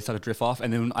slowly start to drift off,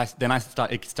 and then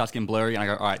it starts getting blurry, and I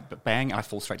go, all right, bang, and I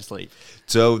fall straight to sleep.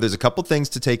 So there's a couple things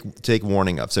to take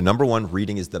warning of. So number one,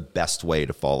 reading is the best way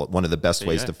to one of the best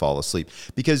ways to fall asleep.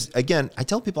 Because again, I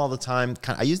tell people all the time,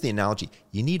 I use the analogy,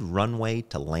 you need runway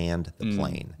to land the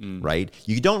plane, right?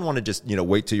 You don't want to just,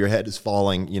 wait till your head is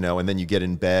falling, and then you get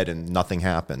in bed and nothing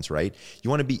happens, right? You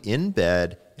want to be in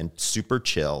bed and super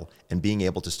chill and being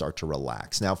able to start to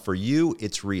relax. Now, for you,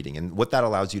 it's reading. And what that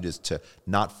allows you to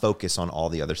not focus on all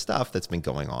the other stuff that's been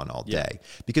going on all day.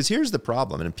 Because here's the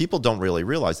problem, and people don't really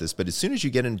realize this, but as soon as you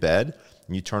get in bed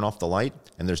and you turn off the light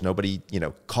and there's nobody,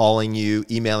 calling you,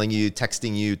 emailing you,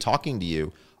 texting you, talking to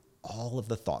you, all of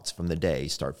the thoughts from the day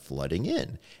start flooding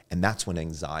in. And that's when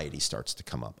anxiety starts to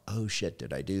come up. Oh shit,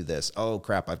 did I do this? Oh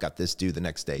crap, I've got this due the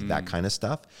next day, that kind of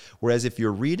stuff. Whereas if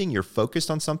you're reading, you're focused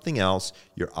on something else,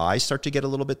 your eyes start to get a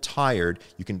little bit tired,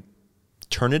 you can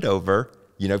turn it over,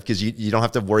 because you don't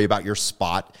have to worry about your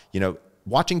spot,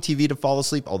 Watching TV to fall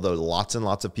asleep, although lots and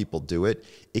lots of people do it,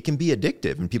 it can be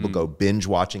addictive, and people go binge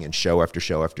watching and show after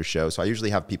show after show. So I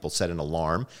usually have people set an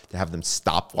alarm to have them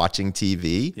stop watching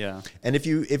TV. Yeah. And if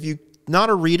you not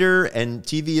a reader and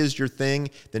TV is your thing,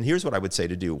 then here's what I would say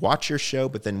to do. Watch your show,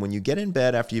 but then when you get in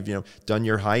bed after you've done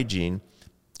your hygiene,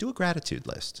 do a gratitude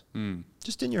list.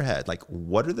 Just in your head, like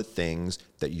what are the things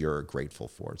that you're grateful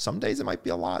for? Some days it might be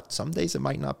a lot, some days it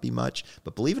might not be much,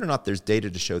 but believe it or not, there's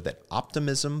data to show that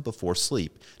optimism before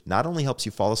sleep not only helps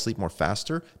you fall asleep more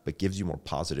faster, but gives you more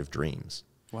positive dreams.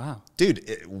 Wow.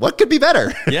 Dude, what could be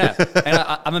better? Yeah. And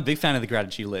I'm a big fan of the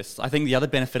gratitude list. I think the other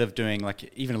benefit of doing like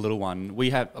even a little one, we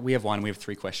have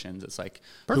 3 questions. It's like,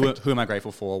 who am I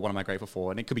grateful for? What am I grateful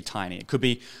for? And it could be tiny. It could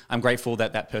be, I'm grateful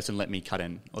that person let me cut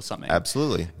in or something.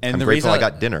 Absolutely. And I'm the grateful reason I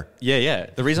got dinner. Yeah.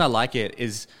 The reason I like it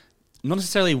is not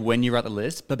necessarily when you write the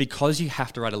list, but because you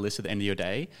have to write a list at the end of your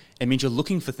day, it means you're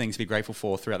looking for things to be grateful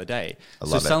for throughout the day.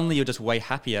 So suddenly you're just way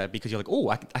happier because you're like, oh,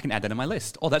 I can add that in my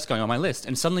list. Oh, that's going on my list.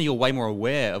 And suddenly you're way more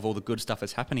aware of all the good stuff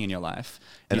that's happening in your life.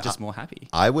 And you're just more happy.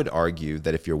 I would argue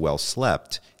that if you're well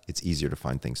slept, it's easier to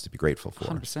find things to be grateful for.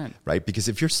 100%. Right? Because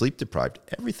if you're sleep deprived,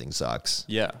 everything sucks.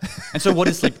 Yeah. And so what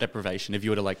is sleep deprivation? If you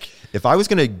were to like... If I was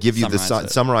going to give you the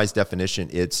summarize summarized definition,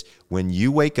 it's when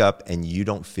you wake up and you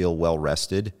don't feel well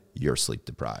rested, you're sleep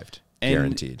deprived. And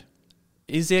guaranteed.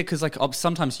 Is there, because like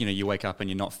sometimes, you wake up and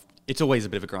you're not, it's always a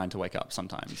bit of a grind to wake up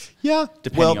sometimes. Yeah.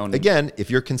 Depending on... Again, if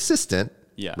you're consistent,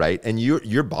 yeah. Right. And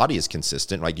your body is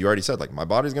consistent. Like you already said, like my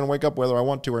body's going to wake up whether I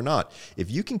want to or not. If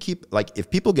you can keep, like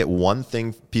if people get one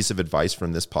piece of advice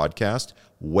from this podcast,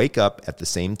 wake up at the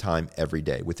same time every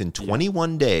day. Within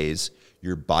 21 days,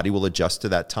 your body will adjust to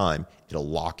that time. It'll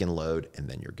lock and load and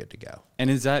then you're good to go. And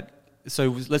is that, so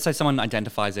let's say someone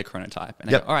identifies their chronotype and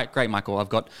they go, all right, great, Michael, I've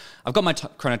got my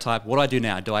chronotype. What do I do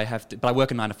now? Do I have to, but I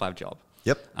work a 9-to-5 job.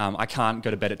 Yep. I can't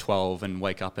go to bed at 12 and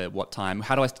wake up at what time?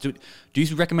 How do I do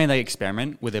you recommend they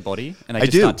experiment with their body and they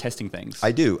start testing things?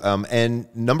 I do. And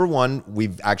number one,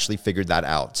 we've actually figured that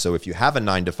out. So if you have a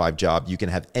 9-to-5 job, you can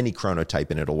have any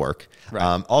chronotype and it'll work.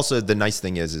 Right. Also, the nice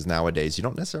thing is nowadays you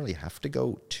don't necessarily have to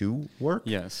go to work.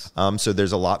 Yes. So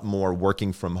there's a lot more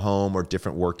working from home or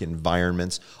different work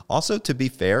environments. Also, to be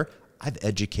fair, I've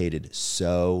educated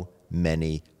so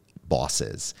many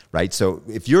bosses, right? So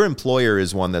if your employer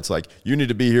is one that's like, you need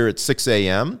to be here at 6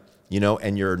 a.m.,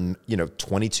 and you're,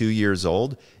 22 years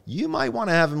old, you might want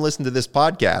to have him listen to this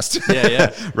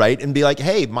podcast, right? And be like,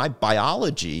 hey, my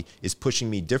biology is pushing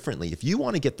me differently. If you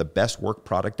want to get the best work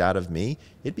product out of me,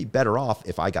 it'd be better off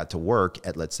if I got to work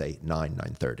at, let's say,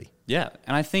 9:30. Yeah.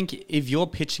 And I think if you're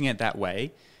pitching it that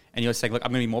way, and you're saying, look,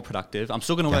 I'm going to be more productive. I'm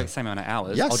still going to work the same amount of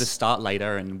hours. Yes. I'll just start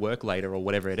later and work later or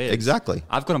whatever it is. Exactly.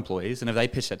 I've got employees, and if they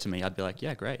pitch that to me, I'd be like,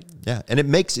 yeah, great. Yeah, and it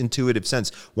makes intuitive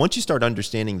sense. Once you start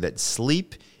understanding that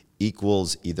sleep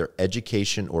equals either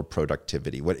education or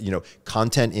productivity,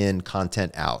 content in,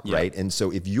 content out, right? And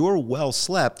so if you're well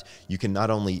slept, you can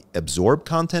not only absorb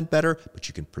content better, but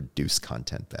you can produce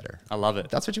content better. I love it.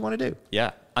 That's what you want to do.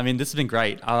 Yeah. I mean, this has been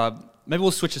great. Maybe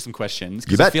we'll switch to some questions.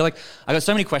 You bet. I feel like I got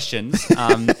so many questions.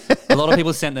 A lot of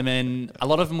people sent them in. A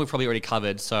lot of them we've probably already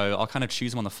covered, so I'll kind of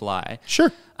choose them on the fly.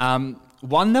 Sure.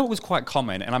 One that was quite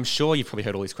common, and I'm sure you've probably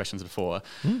heard all these questions before,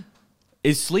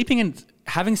 is sleeping and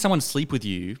having someone sleep with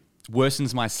you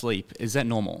worsens my sleep. Is that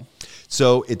normal?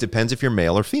 So it depends if you're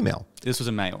male or female. This was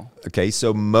a male. Okay,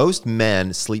 so most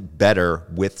men sleep better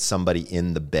with somebody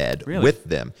in the bed with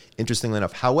them, interestingly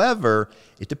enough. However,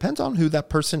 it depends on who that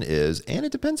person is, and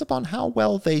it depends upon how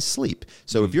well they sleep.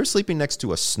 So if you're sleeping next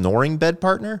to a snoring bed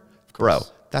partner, bro,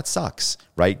 that sucks,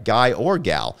 right? Guy or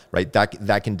gal, right?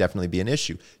 That can definitely be an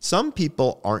issue. Some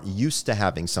people aren't used to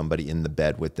having somebody in the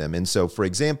bed with them. And so, for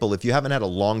example, if you haven't had a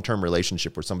long-term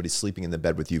relationship where somebody's sleeping in the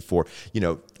bed with you for,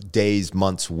 days,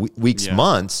 months, weeks,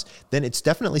 months, then it's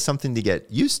definitely something to get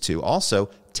used to. Also,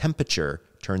 temperature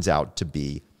turns out to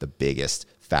be the biggest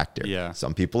factor. Yeah.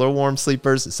 Some people are warm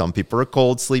sleepers, some people are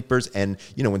cold sleepers. And,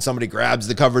 when somebody grabs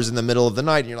the covers in the middle of the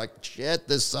night and you're like, shit,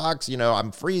 this sucks,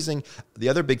 I'm freezing. The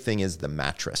other big thing is the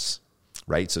mattress,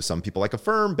 right? So some people like a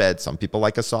firm bed, some people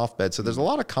like a soft bed. So there's a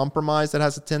lot of compromise that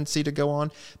has a tendency to go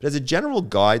on. But as a general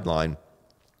guideline,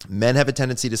 men have a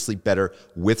tendency to sleep better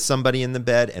with somebody in the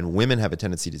bed, and women have a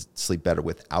tendency to sleep better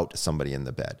without somebody in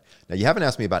the bed. Now, you haven't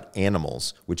asked me about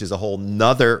animals, which is a whole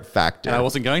nother factor. And I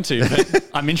wasn't going to, but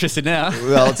I'm interested now.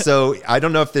 Well, so I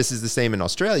don't know if this is the same in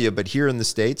Australia, but here in the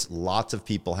States, lots of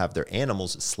people have their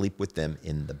animals sleep with them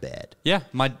in the bed. Yeah,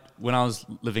 when I was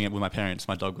living with my parents,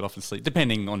 my dog would often sleep,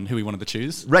 depending on who we wanted to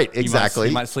choose. Right, exactly.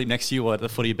 He might sleep next to you or at the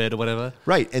foot of your bed or whatever.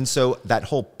 Right, and so that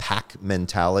whole pack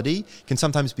mentality can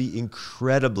sometimes be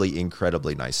incredibly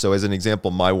nice. So as an example,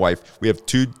 my wife, we have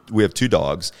two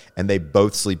dogs, and they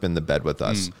both sleep in the bed with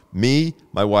us. Me,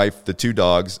 my wife, the 2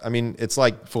 dogs. I mean, it's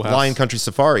like Lion Country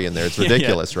Safari in there. It's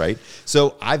ridiculous, right?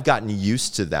 So I've gotten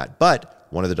used to that. But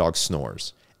one of the dogs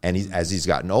snores. And as he's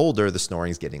gotten older, the snoring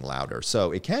is getting louder.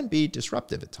 So it can be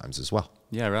disruptive at times as well.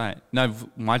 Yeah, right. No,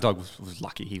 my dog was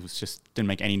lucky. He didn't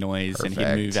make any noise. Perfect.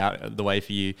 And he'd move out of the way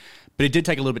for you. But it did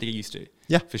take a little bit to get used to.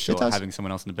 Yeah, for sure, having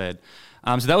someone else in the bed.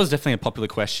 So that was definitely a popular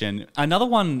question. Another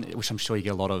one, which I'm sure you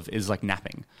get a lot of, is like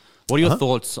napping. What are your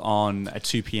thoughts on a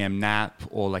 2 p.m. nap,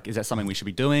 or like, is that something we should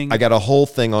be doing? I got a whole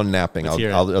thing on napping. Let's hear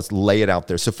it. I'll just lay it out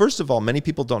there. So first of all, many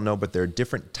people don't know, but there are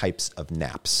different types of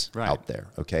naps out there,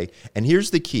 okay? And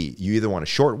here's the key. You either want a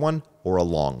short one or a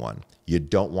long one. You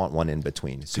don't want one in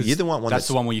between. So you either want one that's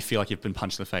the one where you feel like you've been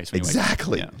punched in the face. When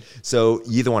exactly. You wake up. Yeah. So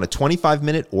you either want a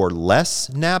 25-minute or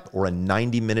less nap or a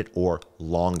 90-minute or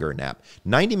longer nap.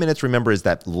 90 minutes, remember, is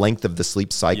that length of the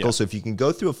sleep cycle. Yeah. So if you can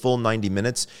go through a full 90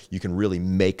 minutes, you can really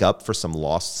make up for some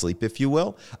lost sleep, if you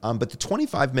will. But the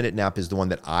 25-minute nap is the one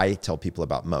that I tell people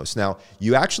about most. Now,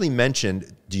 you actually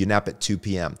mentioned, do you nap at 2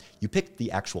 p.m.? You picked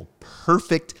the actual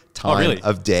perfect time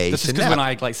of day This to is nap. when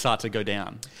I like start to go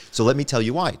down. So let me tell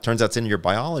you why. Turns out it's in your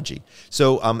biology.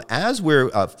 So as we're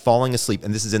falling asleep,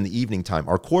 and this is in the evening time,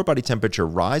 our core body temperature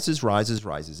rises.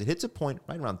 It hits a point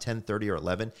right around 10:30 or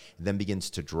 11, and then begins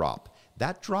to drop.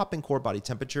 That drop in core body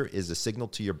temperature is a signal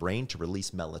to your brain to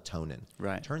release melatonin.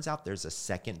 Right. Turns out there's a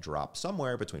second drop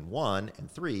somewhere between 1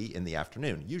 and 3 in the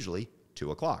afternoon, usually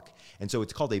 2 o'clock. And so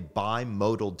it's called a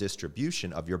bimodal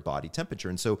distribution of your body temperature.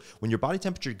 And so when your body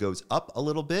temperature goes up a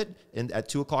little bit at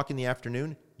 2 o'clock in the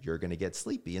afternoon, you're going to get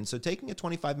sleepy. And so taking a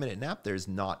 25-minute nap there is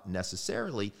not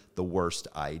necessarily the worst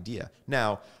idea.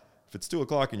 Now, if it's 2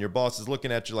 o'clock and your boss is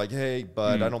looking at you like, hey,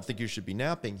 bud, I don't think you should be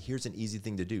napping, here's an easy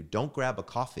thing to do. Don't grab a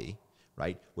coffee,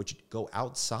 right? Which go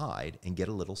outside and get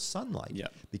a little sunlight. Yeah.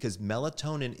 Because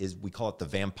melatonin is, we call it the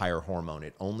vampire hormone.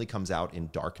 It only comes out in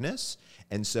darkness.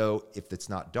 And so if it's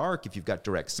not dark, if you've got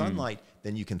direct sunlight,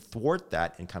 then you can thwart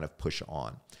that and kind of push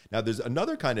on. Now, there's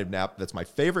another kind of nap that's my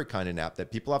favorite kind of nap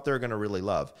that people out there are going to really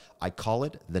love. I call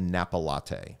it the Napa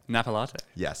Latte. Napa Latte.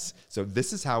 Yes. So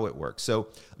this is how it works. So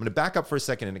I'm going to back up for a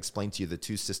second and explain to you the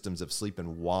two systems of sleep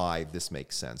and why this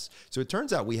makes sense. So it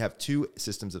turns out we have two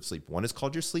systems of sleep. One is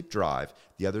called your sleep drive.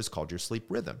 The other is called your sleep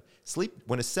rhythm. Sleep,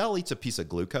 when a cell eats a piece of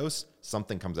glucose,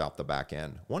 something comes out the back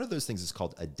end. One of those things is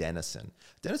called adenosine.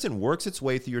 Adenosine works its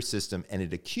way through your system and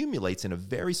it accumulates in a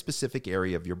very specific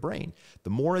area of your brain. The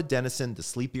more adenosine, the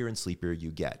sleepier and sleepier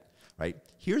you get. Right?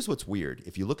 Here's what's weird.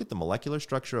 If you look at the molecular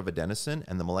structure of adenosine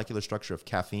and the molecular structure of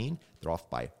caffeine, they're off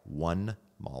by one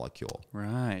molecule.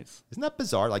 Right. Isn't that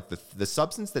bizarre? Like the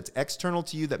substance that's external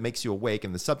to you that makes you awake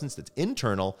and the substance that's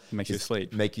internal Makes you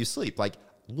sleep. Make you sleep. Like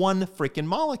one freaking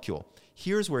molecule.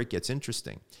 Here's where it gets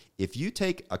interesting. If you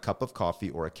take a cup of coffee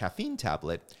or a caffeine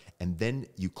tablet and then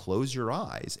you close your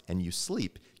eyes and you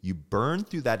sleep, you burn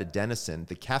through that adenosine.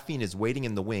 The caffeine is waiting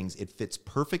in the wings. It fits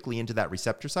perfectly into that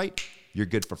receptor site. You're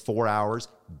good for 4 hours,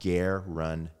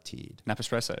 guaranteed. Napa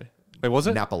Espresso. Wait, was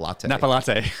it? Napa Latte. Napa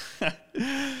Latte.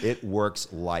 It works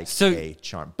like a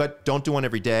charm. But don't do one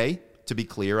every day. To be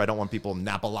clear, I don't want people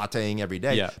Napa Latteing every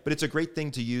day. Yeah. But it's a great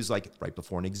thing to use like right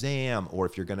before an exam, or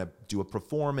if you're going to do a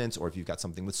performance, or if you've got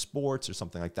something with sports or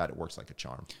something like that, it works like a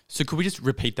charm. So could we just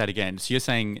repeat that again? So you're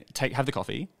saying have the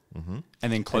coffee and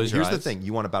then close your eyes. Here's the thing.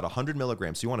 You want about 100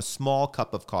 milligrams. So you want a small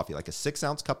cup of coffee, like a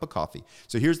 6-ounce cup of coffee.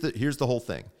 So here's the whole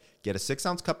thing. Get a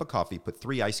 6-ounce cup of coffee, put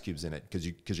 3 ice cubes in it because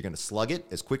you're going to slug it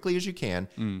as quickly as you can.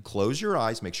 Close your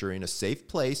eyes, make sure you're in a safe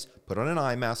place, put on an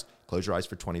eye mask, close your eyes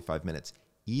for 25 minutes.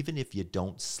 Even if you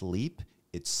don't sleep,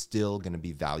 it's still going to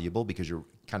be valuable because you're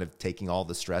kind of taking all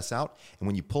the stress out. And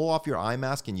when you pull off your eye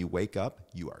mask and you wake up,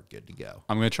 you are good to go.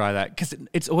 I'm going to try that because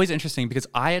it's always interesting because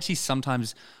I actually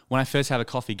sometimes, when I first have a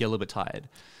coffee, get a little bit tired.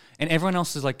 And everyone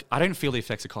else is like, I don't feel the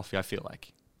effects of coffee, I feel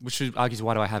like. Which argues,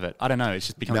 why do I have it? I don't know. It's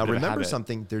just become a bit of a habit. Now, remember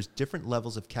something. There's different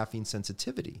levels of caffeine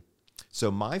sensitivity. So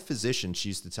my physician, she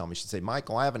used to tell me, she'd say,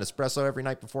 Michael, I have an espresso every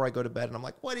night before I go to bed. And I'm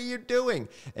like, what are you doing?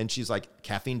 And she's like,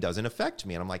 caffeine doesn't affect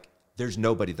me. And I'm like, there's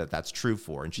nobody that's true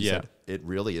for. And she said, it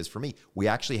really is for me. We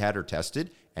actually had her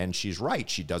tested, and she's right.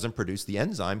 She doesn't produce the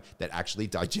enzyme that actually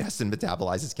digests and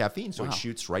metabolizes caffeine, so it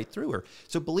shoots right through her.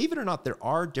 So believe it or not, there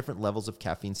are different levels of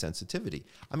caffeine sensitivity.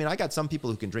 I mean, I got some people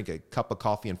who can drink a cup of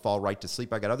coffee and fall right to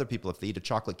sleep. I got other people, if they eat a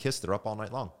chocolate kiss, they're up all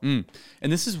night long. And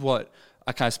this is what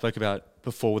I kind of spoke about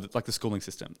before with like the schooling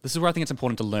system. This is where I think it's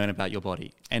important to learn about your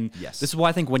body. And this is why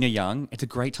I think when you're young, it's a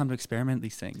great time to experiment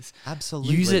these things.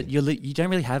 Absolutely. Use it. You don't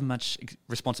really have much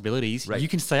responsibilities. Right. You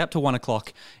can stay up till 1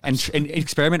 o'clock and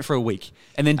experiment for a week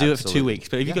and then do it for 2 weeks.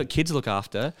 But if you've got kids to look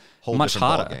after, much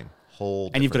harder.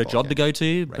 And you've got a job to go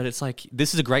to, but it's like,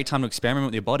 this is a great time to experiment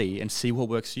with your body and see what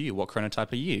works for you. What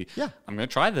chronotype are you? Yeah. I'm going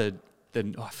to try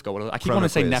I forgot what I keep wanting to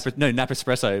say Napa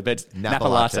Espresso, but Napa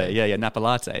Latte. Yeah, Napa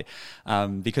Latte.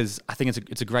 Because I think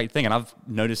it's a great thing. And I've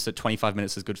noticed that 25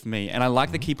 minutes is good for me. And I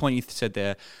like the key point you said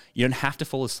there. You don't have to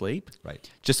fall asleep. Right.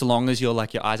 Just as long as your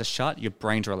eyes are shut, your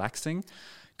brain's relaxing.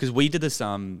 Because we did this,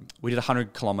 we did a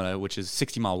 100-kilometer, which is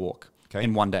 60-mile walk.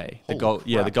 in one day. The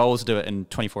Holy crap. goal is to do it in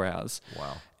 24 hours.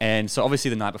 Wow. And so obviously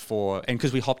the night before, and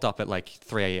because we hopped up at like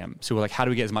 3 a.m. So we're like, how do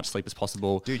we get as much sleep as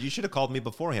possible? Dude, you should have called me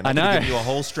beforehand. I know. could have given you a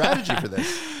whole strategy for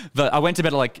this. But I went to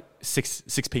bed at like 6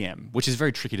 p.m., which is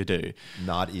very tricky to do.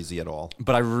 Not easy at all.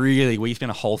 But we spent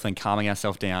a whole thing calming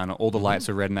ourselves down. All the lights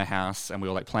were red in the house and we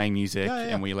were like playing music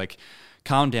and we like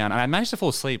calmed down. And I managed to fall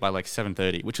asleep by like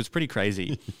 7:30, which was pretty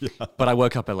crazy. But I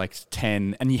woke up at like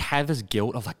 10 and you have this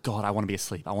guilt of like, God, I want to be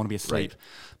asleep. I want to be asleep.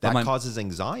 Right. That causes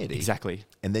anxiety. Exactly.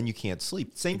 And then you can't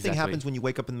sleep. Same thing Exactly. happens when you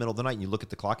wake up in the middle of the night and you look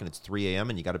at the clock and it's 3 a.m.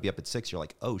 and you got to be up at 6. You're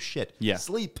like, oh shit. Yeah.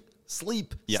 Sleep.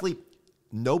 Yeah.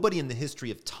 Nobody in the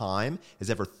history of time has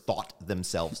ever thought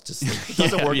themselves to sleep. It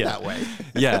doesn't work that way.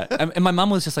 Yeah. And my mum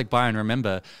was just like, Byron,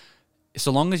 remember,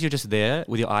 so long as you're just there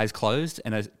with your eyes closed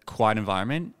in a quiet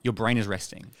environment, your brain is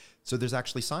resting. So there's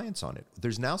actually science on it.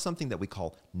 There's now something that we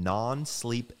call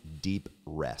non-sleep deep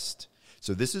rest.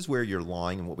 So this is where you're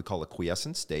lying in what we call a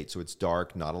quiescent state. So it's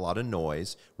dark, not a lot of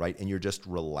noise, right? And you're just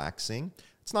relaxing.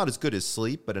 It's not as good as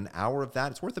sleep, but an hour of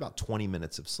that, it's worth about 20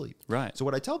 minutes of sleep. Right. So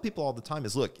what I tell people all the time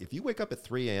is, look, if you wake up at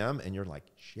 3 a.m. and you're like,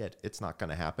 shit, it's not going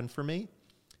to happen for me,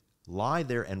 lie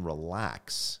there and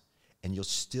relax, and you're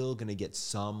still going to get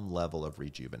some level of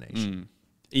rejuvenation.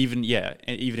 Even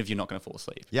if you're not going to fall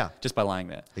asleep. Yeah. Just by lying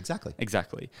there.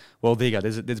 Exactly. Well, there you go.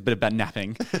 There's a bit about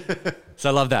napping. So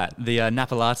I love that. The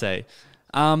Napa latte.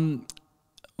 We kind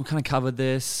of covered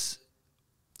this.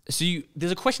 So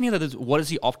there's a question here that what is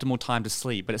the optimal time to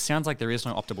sleep? But it sounds like there is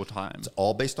no optimal time. It's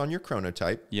all based on your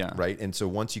chronotype. Yeah. Right. And so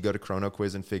once you go to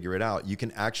ChronoQuiz and figure it out, you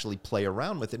can actually play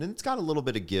around with it. And it's got a little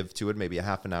bit of give to it, maybe a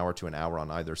half an hour to an hour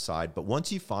on either side. But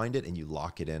once you find it and you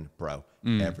lock it in, bro,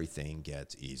 everything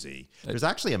gets easy. There's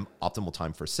actually an optimal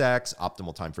time for sex,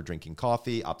 optimal time for drinking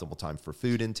coffee, optimal time for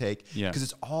food intake. Yeah. Because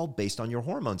it's all based on your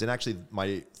hormones. And actually,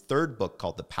 my third book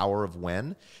called The Power of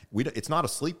When, it's not a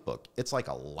sleep book. It's like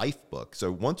a life book.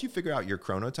 So once you figure out your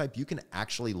chronotype, you can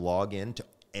actually log in to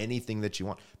anything that you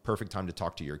want. Perfect time to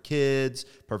talk to your kids,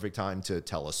 perfect time to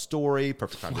tell a story,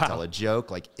 perfect time to tell a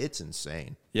joke. Like, it's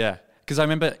insane. Yeah. Because I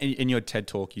remember in your TED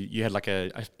talk, you had like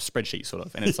a spreadsheet sort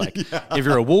of. And it's like, if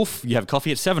you're a wolf, you have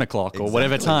coffee at 7 o'clock or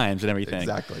whatever times and everything.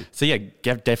 Exactly. So yeah,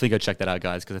 definitely go check that out,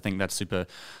 guys, because I think that's super,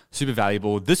 super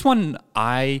valuable. This one,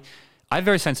 I have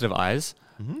very sensitive eyes.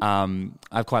 I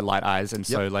have quite light eyes, and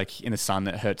so like in the sun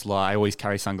it hurts a lot. I always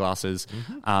carry sunglasses,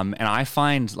 and I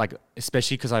find like,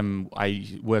 especially because I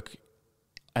work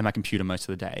at my computer most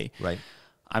of the day, Right.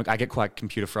 I get quite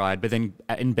computer fried. But then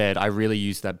in bed, I really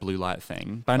use that blue light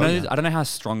thing. But I don't know how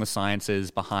strong the science is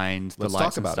behind the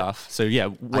lights and stuff. So yeah,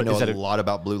 I know a lot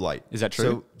about blue light. Is that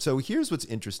true? So here's what's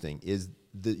interesting is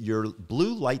your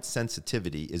blue light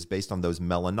sensitivity is based on those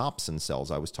melanopsin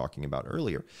cells I was talking about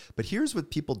earlier. But here's what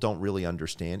people don't really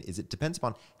understand is it depends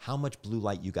upon how much blue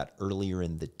light you got earlier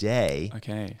in the day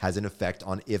has an effect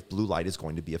on if blue light is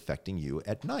going to be affecting you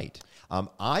at night.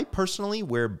 I personally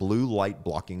wear blue light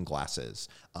blocking glasses.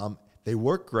 They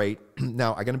work great.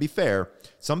 Now, I'm going to be fair.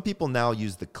 Some people now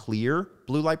use the clear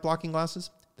blue light blocking glasses.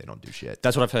 They don't do shit.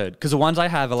 That's what I've heard. Because the ones I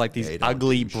have are like these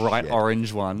ugly, bright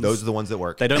orange ones. Those are the ones that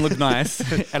work. They don't look nice.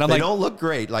 And they don't look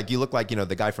great. Like, you look like,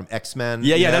 the guy from X-Men.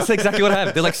 Yeah, that's exactly what I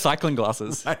have. They're like cycling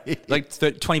glasses. Right. Like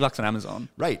 $20 on Amazon.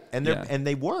 Right. And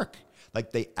they work.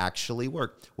 Like, they actually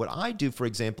work. What I do, for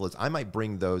example, is I might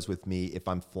bring those with me if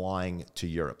I'm flying to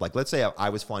Europe. Like, let's say I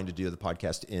was flying to do the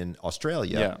podcast in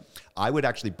Australia. Yeah. I would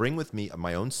actually bring with me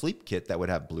my own sleep kit that would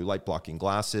have blue light blocking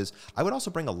glasses. I would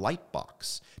also bring a light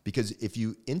box, because if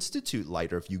you institute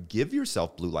light or if you give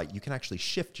yourself blue light, you can actually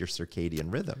shift your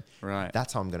circadian rhythm. Right.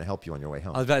 That's how I'm going to help you on your way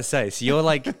home. I was about to say, so you're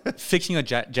like fixing your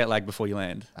jet lag before you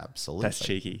land. Absolutely. That's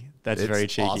cheeky. That's very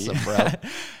cheeky. Awesome, bro.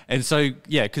 And so,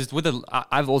 yeah, because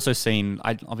I've also seen,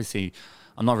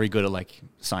 I'm not very good at like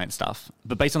science stuff,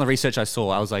 but based on the research I saw,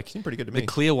 I was like, seemed pretty good to the me.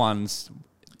 clear ones,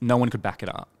 no one could back it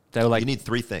up. They were like, you need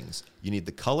three things. You need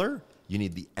the color, you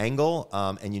need the angle,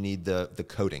 and you need the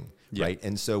coating. Yeah. Right.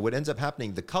 And so what ends up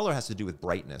happening, the color has to do with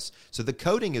brightness. So the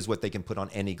coating is what they can put on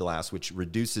any glass, which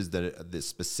reduces the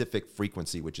specific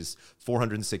frequency, which is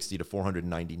 460 to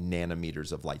 490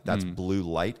 nanometers of light. That's blue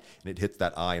light, and it hits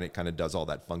that eye and it kind of does all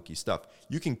that funky stuff.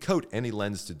 You can coat any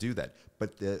lens to do that,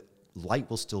 but the light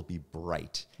will still be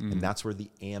bright. And that's where the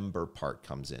amber part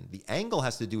comes in. The angle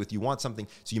has to do with, you want something,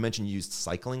 so you mentioned you used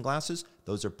cycling glasses.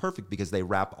 those are perfect because they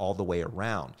wrap all the way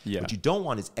around. Yeah. What you don't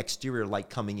want is exterior light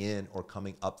coming in or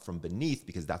coming up from beneath,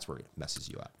 because that's where it messes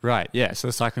you up. Right. Yeah. So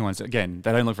the cycling ones, again,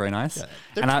 they don't look very nice. Yeah.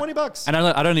 They're $20. And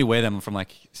I'd only wear them from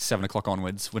like 7 o'clock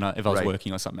onwards if I was Right.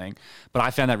 working or something. But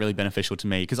I found that really beneficial to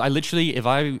me because I literally, if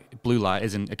I blue light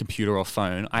is in a computer or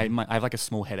phone, I have like a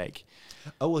small headache.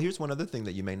 Oh, well, here's one other thing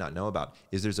that you may not know about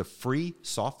is there's a free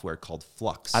software called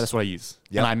Flux. That's what I use.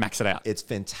 Yep. And I max it out. It's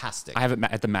fantastic. I have it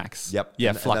at the max. Yep. Yeah,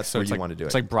 And Flux. that's So where it's you like, want to do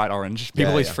it's it. like bright orange. People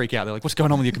always freak out. They're like, what's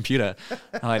going on with your computer?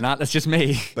 I'm like, nah, that's just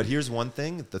me. But here's one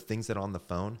thing, the things that are on the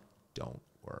phone don't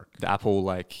work. The Apple,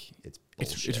 like, It's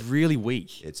bullshit. it's really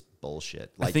weak. It's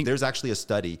bullshit. Like, think- there's actually a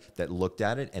study that looked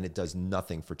at it, and it does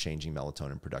nothing for changing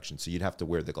melatonin production. So you'd have to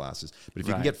wear the glasses. But if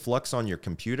you can Right. get Flux on your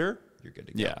computer, you're good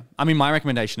to go. Yeah. I mean, my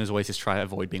recommendation is always just try to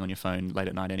avoid being on your phone late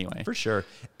at night anyway. For sure.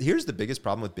 Here's the biggest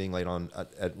problem with being late on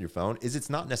at your phone is it's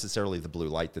not necessarily the blue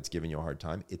light that's giving you a hard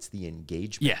time. It's the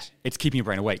engagement. Yeah. It's keeping your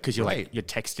brain awake because you're Right. like, you're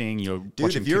texting, you're Dude,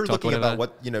 watching if you're TikTok, looking whatever.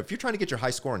 about if you're trying to get your high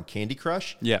score on Candy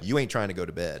Crush, Yeah. you ain't trying to go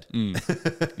to bed.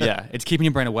 Yeah. It's keeping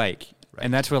your brain awake. Right.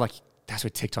 And that's where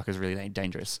TikTok is really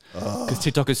dangerous. Because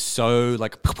TikTok is so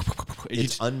like,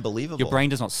 It's unbelievable. your brain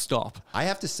does not stop. I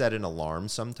have to set an alarm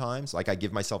sometimes. Like, I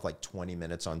give myself like 20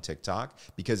 minutes on TikTok,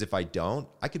 because if I don't,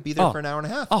 I could be there for an hour and a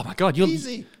half. Oh my God.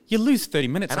 Easy. You lose 30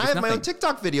 minutes. And I like have it's my own nothing.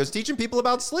 TikTok videos teaching people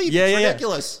about sleep. Yeah, It's yeah,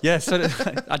 ridiculous. Yeah, so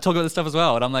I talk about this stuff as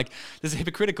well. And I'm like, this is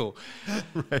hypocritical.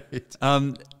 Right.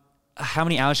 How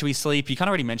many hours should we sleep? You kind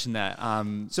of already mentioned that.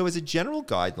 So as a general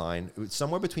guideline,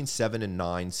 somewhere between 7 and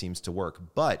 9 seems to work.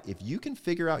 But if you can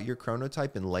figure out your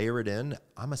chronotype and layer it in,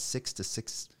 I'm a 6 to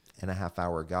 6.5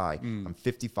 hour guy. I'm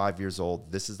 55 years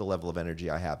old. This is the level of energy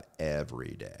I have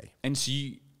every day. And so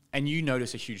you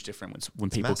notice a huge difference when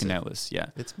people can massive. nail this. Yeah.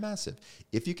 It's massive.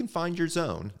 If you can find your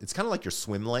zone, it's kind of like your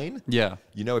swim lane. Yeah.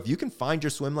 If you can find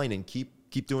your swim lane and keep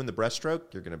doing the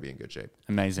breaststroke, you're going to be in good shape.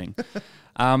 Amazing.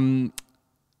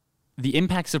 The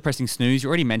impacts of pressing snooze, you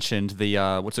already mentioned the,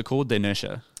 what's it called? The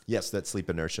inertia. Yes, that's sleep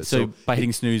inertia. So by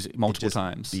hitting snooze it multiple just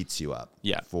times. beats you up.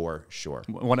 Yeah. For sure.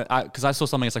 Because I saw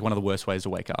something that's like one of the worst ways to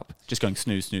wake up. Just going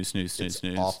snooze, snooze, snooze, snooze, It's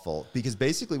snooze. awful, because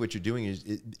basically what you're doing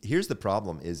is, here's the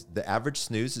problem, is the average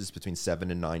snooze is between 7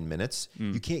 and 9 minutes.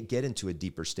 You can't get into a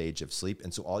deeper stage of sleep.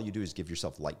 And so all you do is give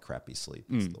yourself light, crappy sleep.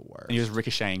 It's the worst. And you're just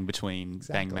ricocheting between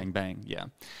Exactly. bang, bang, bang.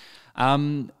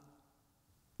 Yeah.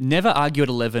 Never argue at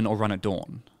 11 or run at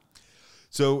dawn.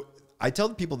 So I tell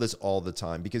people this all the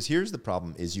time, because here's the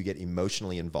problem is you get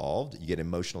emotionally involved, you get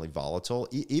emotionally volatile.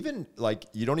 Even like,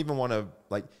 you don't even want to,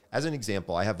 like, as an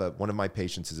example, I have one of my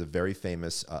patients is a very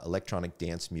famous electronic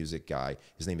dance music guy.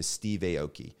 His name is Steve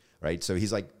Aoki, right? So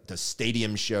he's like the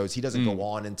stadium shows. He doesn't go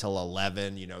on until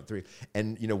 11, 3.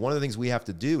 And, one of the things we have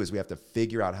to do is we have to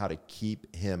figure out how to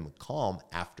keep him calm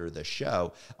after the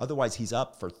show. Otherwise, he's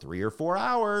up for 3 or 4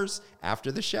 hours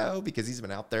after the show because he's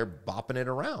been out there bopping it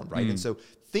around, right? And so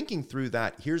thinking through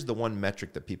that, here's the one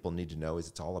metric that people need to know is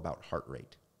it's all about heart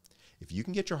rate. If you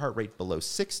can get your heart rate below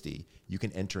 60, you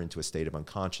can enter into a state of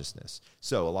unconsciousness.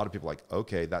 So a lot of people are like,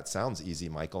 okay, that sounds easy,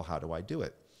 Michael. How do I do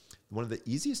it? One of the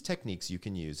easiest techniques you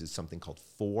can use is something called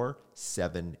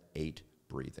 4-7-8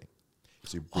 breathing.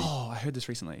 So you breathe. Oh, I heard this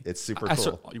recently. It's super I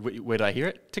saw- cool. where did I hear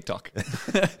it? TikTok.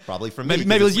 Probably from Maybe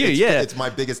me. it was you, yeah. It's my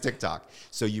biggest TikTok.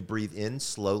 So you breathe in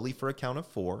slowly for a count of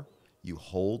 4, you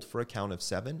hold for a count of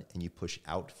 7, and you push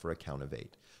out for a count of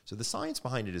 8. So the science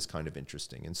behind it is kind of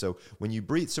interesting. And so when you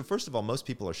breathe, so first of all, most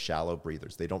people are shallow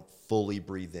breathers. They don't fully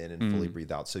breathe in and fully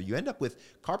breathe out. So you end up with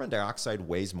carbon dioxide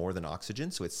weighs more than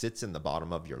oxygen, so it sits in the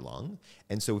bottom of your lung.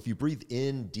 And so if you breathe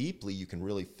in deeply, you can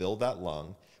really fill that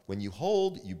lung. When you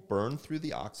hold, you burn through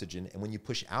the oxygen. And when you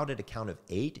push out at a count of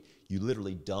 8, you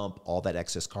literally dump all that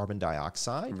excess carbon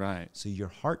dioxide. Right. So your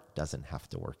heart doesn't have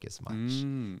to work as much,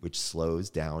 which slows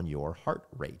down your heart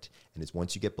rate. And it's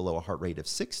once you get below a heart rate of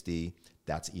 60,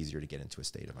 that's easier to get into a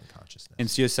state of unconsciousness. And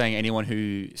so you're saying anyone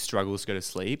who struggles to go to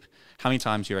sleep, how many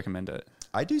times do you recommend it?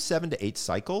 I do 7 to 8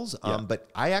 cycles, but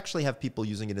I actually have people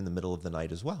using it in the middle of the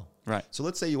night as well. Right. So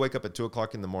let's say you wake up at 2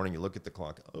 o'clock in the morning, you look at the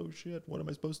clock. Oh shit, what am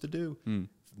I supposed to do?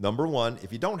 Number one,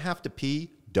 if you don't have to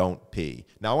pee, don't pee.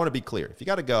 Now I want to be clear. If you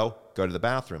got to go to the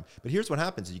bathroom. But here's what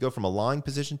happens. You go from a lying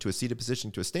position to a seated position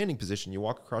to a standing position. You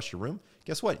walk across your room.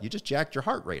 Guess what? You just jacked your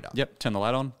heart rate up. Yep. Turn the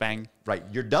light on. Bang. Right.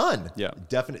 You're done. Yeah.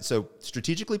 Definite. So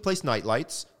strategically place night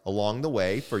lights along the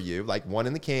way for you, like one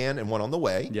in the can and one on the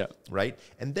way. Yeah. Right.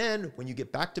 And then when you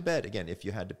get back to bed, again, if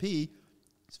you had to pee,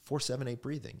 it's 4-7-8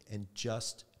 breathing and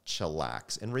just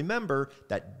chillax. And remember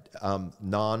that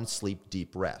non-sleep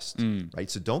deep rest, right?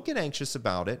 So don't get anxious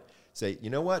about it. Say, you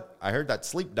know what? I heard that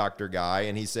sleep doctor guy,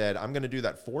 and he said, I'm going to do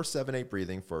that 4-7-8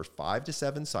 breathing for 5 to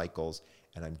 7 cycles.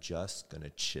 and I'm just going to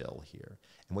chill here.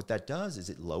 And what that does is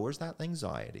it lowers that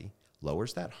anxiety,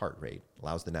 lowers that heart rate,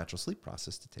 allows the natural sleep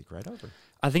process to take right over.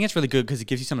 I think it's really good because it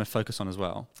gives you something to focus on as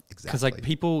well. Exactly. Because like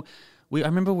people, I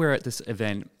remember we were at this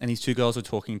event and these two girls were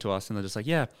talking to us and they're just like,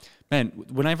 yeah, man,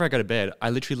 whenever I go to bed, I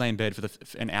literally lay in bed for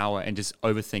an hour and just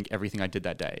overthink everything I did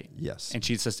that day. Yes. And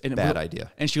she's just... Bad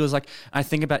idea. And she was like, I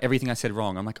think about everything I said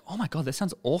wrong. I'm like, oh my God, that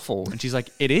sounds awful. And she's like,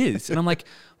 it is. And I'm like,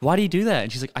 why do you do that?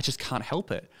 And she's like, I just can't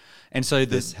help it. And so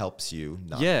this helps you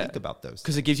not think about those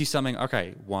because it gives you something,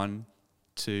 okay, 1,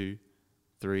 2,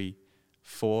 3,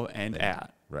 4, and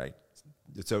out. Right.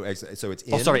 So it's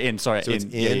in. Oh, sorry, in. So in. it's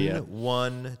in. Yeah.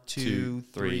 1, 2,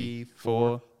 3,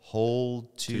 4.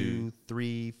 Hold 2,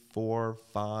 3, 4,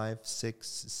 5, 6,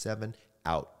 7.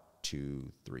 Out 2,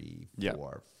 3,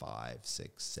 4, 5,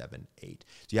 6, 7, 8.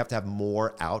 So you have to have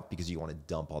more out because you want to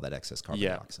dump all that excess carbon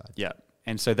dioxide. Yeah.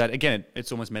 And so that, again,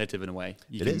 it's almost meditative in a way.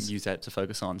 You can is. use that to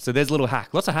focus on. So there's a little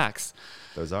hack. Lots of hacks.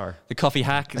 Those are. The coffee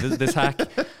hack, this hack.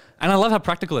 And I love how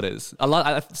practical it is.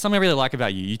 Something I really like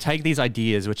about you. You take these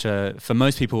ideas, which are, for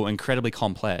most people, incredibly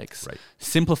complex,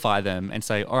 simplify them and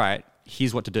say, all right,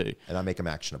 here's what to do. And I make them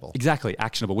actionable. Exactly,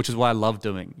 actionable, which is what I love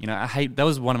doing. You know, that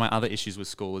was one of my other issues with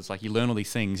school is like you learn all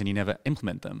these things and you never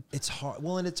implement them. It's hard.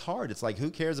 Well, and it's hard. It's like,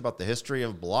 who cares about the history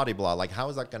of blah, blah, blah? Like, how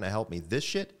is that going to help me? This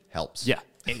shit helps. Yeah,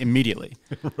 immediately.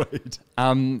 Right.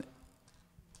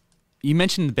 You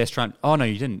mentioned the best time. Oh, no,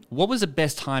 you didn't. What was the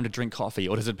best time to drink coffee,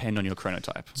 or does it depend on your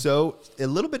chronotype? So a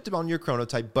little bit on your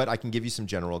chronotype, but I can give you some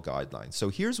general guidelines. So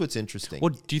here's what's interesting.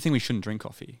 Well, do you think we shouldn't drink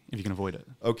coffee if you can avoid it?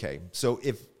 Okay. So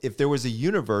if there was a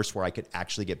universe where I could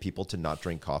actually get people to not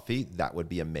drink coffee, that would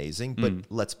be amazing. But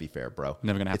let's be fair, bro.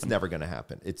 Never going to happen. It's never going to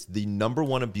happen. It's the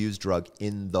 #1 abused drug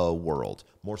in the world,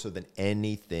 more so than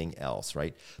anything else,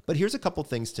 right? But here's a couple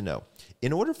things to know.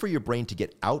 In order for your brain to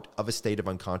get out of a state of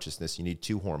unconsciousness, you need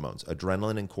 2 hormones,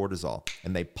 adrenaline and cortisol,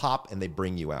 and they pop and they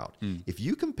bring you out. If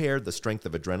you compare the strength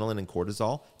of adrenaline and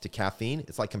cortisol to caffeine,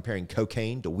 it's like comparing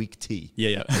cocaine to weak tea.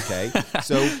 Yeah. Okay?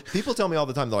 So people tell me all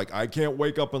the time, they're like, I can't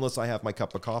wake up unless I have my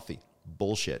cup of coffee.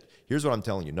 Bullshit. Here's what I'm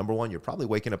telling you. #1, you're probably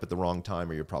waking up at the wrong time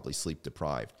or you're probably sleep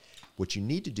deprived. What you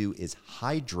need to do is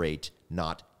hydrate,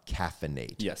 not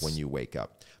caffeinate when you wake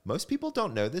up. Most people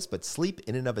don't know this, but sleep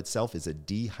in and of itself is a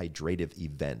dehydrative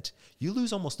event. You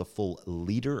lose almost a full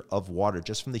liter of water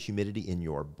just from the humidity in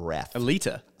your breath. A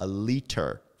liter? A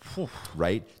liter.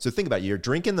 Right? So think about it. You're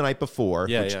drinking the night before,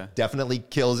 which definitely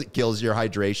kills your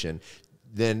hydration.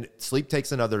 Then sleep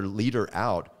takes another liter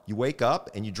out. You wake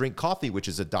up and you drink coffee, which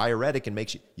is a diuretic and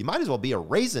makes you might as well be a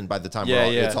raisin by the time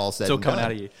it's all said and done. Coming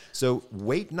out of you. So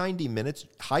wait 90 minutes,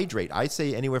 hydrate. I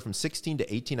say anywhere from 16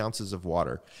 to 18 ounces of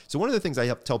water. So one of the things I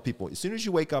help tell people, as soon as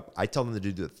you wake up, I tell them to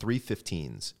do the 3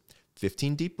 15s.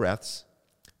 15 deep breaths,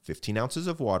 15 ounces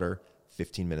of water,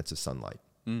 15 minutes of sunlight.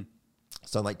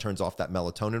 Sunlight turns off that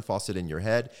melatonin faucet in your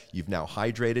head. You've now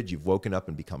hydrated. You've woken up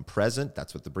and become present.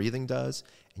 That's what the breathing does.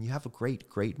 And you have a great,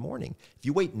 great morning. If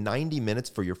you wait 90 minutes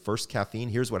for your first caffeine,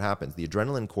 here's what happens. The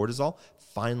adrenaline and cortisol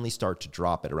finally start to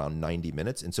drop at around 90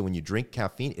 minutes. And so when you drink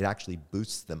caffeine, it actually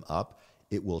boosts them up.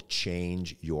 It will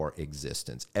change your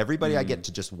existence. Everybody I get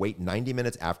to just wait 90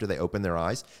 minutes after they open their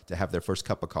eyes to have their first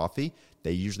cup of coffee,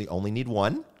 they usually only need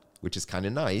one, which is kind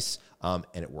of nice, and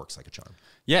it works like a charm.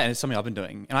 Yeah, and it's something I've been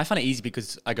doing. And I find it easy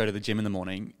because I go to the gym in the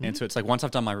morning, and so it's like once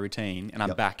I've done my routine and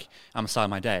I'm back, I'm starting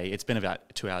my day, it's been about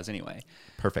 2 hours anyway.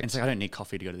 Perfect. And it's like I don't need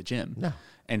coffee to go to the gym. No.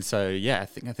 And so, I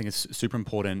think it's super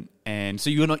important. And so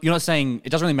you're not saying, it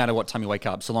doesn't really matter what time you wake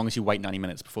up, so long as you wait 90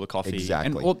 minutes before the coffee.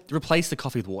 Exactly. Or replace the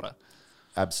coffee with water.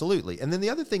 Absolutely. And then the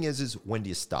other thing is when do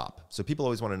you stop? So people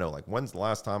always want to know, like, when's the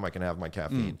last time I can have my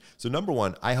caffeine? So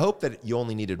 #1, I hope that you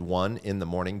only needed one in the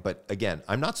morning. But again,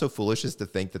 I'm not so foolish as to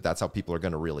think that that's how people are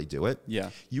going to really do it. Yeah.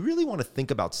 You really want to think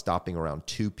about stopping around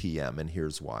 2 p.m. And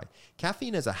here's why.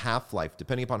 Caffeine has a half-life,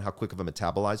 depending upon how quick of a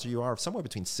metabolizer you are, of somewhere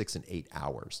between 6 and 8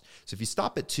 hours. So if you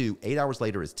stop at 2, 8 hours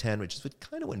later is 10, which is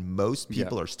kind of when most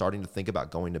people are starting to think about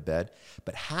going to bed.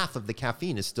 But half of the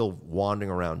caffeine is still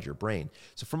wandering around your brain.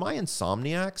 So for my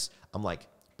insomniacs, I'm like,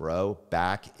 bro,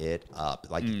 back it up.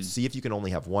 Like, see if you can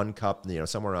only have 1 cup,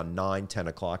 somewhere around 9, 10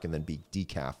 o'clock, and then be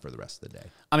decaf for the rest of the day.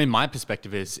 I mean, my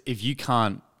perspective is if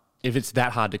it's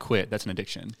that hard to quit, that's an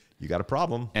addiction. You got a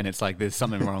problem. And it's like, there's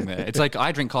something wrong there. It's like,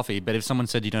 I drink coffee, but if someone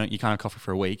said you can't have coffee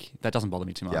for a week, that doesn't bother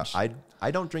me too much. Yeah, I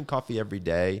don't drink coffee every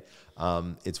day.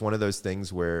 It's one of those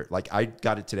things where, like, I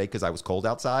got it today because I was cold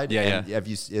outside. Yeah. And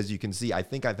as you can see, I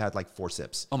think I've had like 4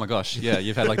 sips. Oh my gosh. Yeah,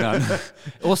 you've had like that.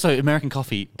 Also, American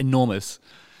coffee, enormous.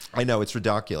 I know, it's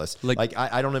ridiculous. Like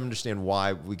I don't understand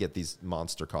why we get these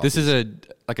monster coffees. This is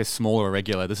a small or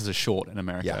regular. This is a short in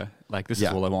America. Yeah. Like this is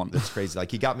all I want. It's crazy. Like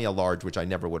he got me a large, which I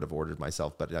never would have ordered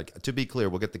myself. But like, to be clear,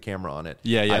 we'll get the camera on it.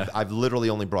 Yeah. I've literally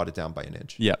only brought it down by an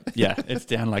inch. Yeah. It's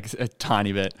down like a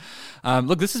tiny bit.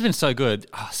 Look, this has been so good.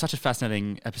 Such a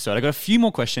fascinating episode. I got a few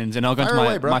more questions, and I'll go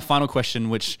into my final question,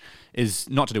 which is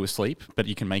not to do with sleep, but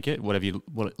you can make it whatever you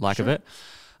like of it.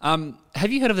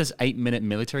 Have you heard of this 8-minute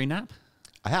military nap?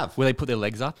 I have. Where they put their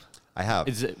legs up? I have.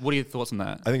 What are your thoughts on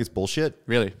that? I think it's bullshit.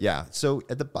 Really? Yeah. So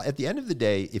at the end of the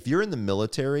day, if you're in the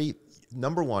military,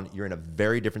 number one, you're in a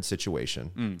very different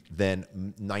situation than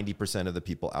 90% of the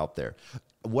people out there.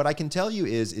 What I can tell you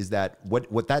is that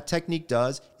what that technique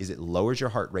does is it lowers your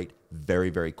heart rate very,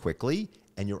 very quickly.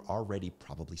 And you're already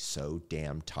probably so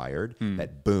damn tired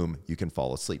that boom, you can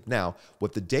fall asleep. Now,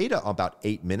 what the data about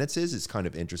 8 minutes is kind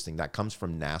of interesting. That comes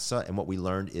from NASA. And what we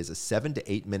learned is a 7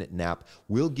 to 8 minute nap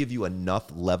will give you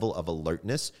enough level of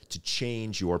alertness to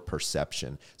change your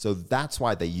perception. So that's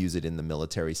why they use it in the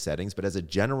military settings. But as a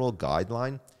general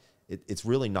guideline, it's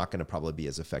really not going to probably be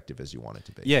as effective as you want it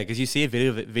to be. Yeah, because you see a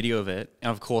video of it,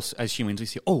 and of course, as humans, we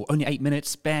see, only 8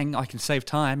 minutes, bang, I can save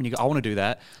time, and you go, I want to do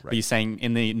that. Right. But you're saying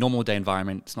in the normal day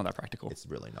environment, it's not that practical. It's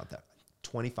really not that.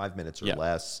 25 minutes or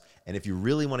less. And if you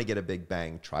really want to get a big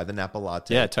bang, try the Napa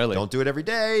Latte. Yeah, totally. Don't do it every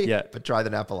day, but try the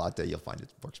Napa Latte. You'll find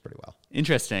it works pretty well.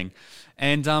 Interesting.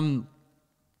 And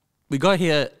we got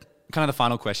here kind of the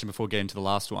final question before getting to the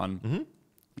last one. Mm-hmm.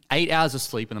 8 hours of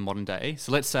sleep in the modern day.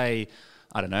 So let's say,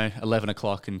 I don't know, 11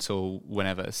 o'clock until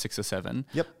whenever, 6 or 7.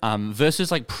 Yep.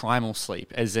 Versus like primal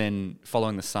sleep, as in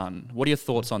following the sun. What are your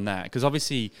thoughts on that? Because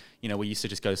obviously, we used to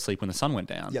just go to sleep when the sun went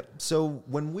down. Yep. So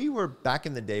when we were back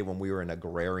in the day, when we were an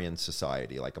agrarian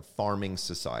society, like a farming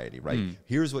society, right?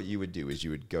 Here's what you would do is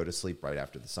you would go to sleep right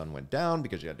after the sun went down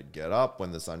because you had to get up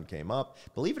when the sun came up.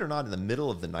 Believe it or not, in the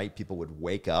middle of the night, people would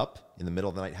wake up in the middle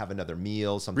of the night, have another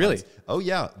meal. Sometimes. Really? Oh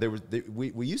yeah.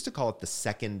 We used to call it the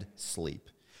second sleep.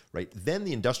 Right. Then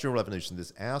the Industrial Revolution,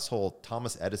 this asshole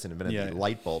Thomas Edison invented the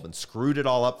light bulb and screwed it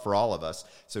all up for all of us.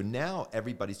 So now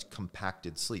everybody's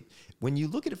compacted sleep. When you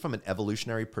look at it from an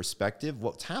evolutionary perspective,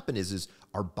 what's happened is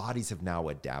our bodies have now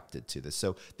adapted to this.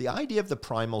 So the idea of the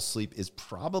primal sleep is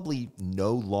probably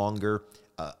no longer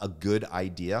a good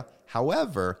idea.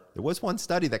 However, there was one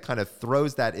study that kind of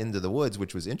throws that into the woods,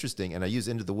 which was interesting. And I use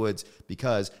into the woods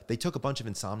because they took a bunch of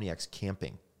insomniacs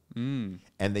camping and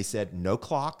they said no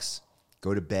clocks.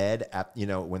 Go to bed at,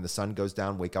 when the sun goes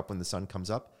down, wake up when the sun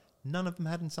comes up. None of them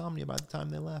had insomnia by the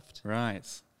time they left. Right.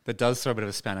 That does throw a bit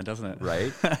of a spanner, doesn't it?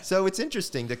 Right. So it's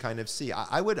interesting to kind of see.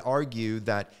 I would argue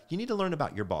that you need to learn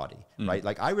about your body, right?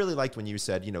 Like I really liked when you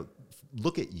said,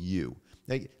 look at you.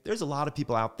 Like, there's a lot of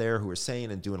people out there who are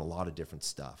saying and doing a lot of different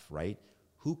stuff, right?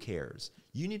 Who cares?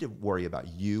 You need to worry about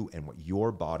you and what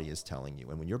your body is telling you.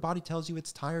 And when your body tells you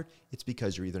it's tired, it's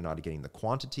because you're either not getting the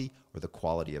quantity or the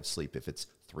quality of sleep if it's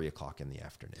 3 o'clock in the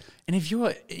afternoon. And if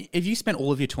you spent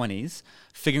all of your 20s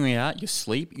figuring out your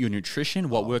sleep, your nutrition,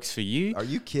 what works for you. Are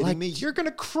you kidding me? You're going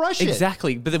to crush it.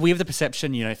 Exactly. But then we have the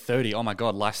perception, 30, oh my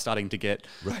God, life's starting to get,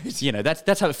 right.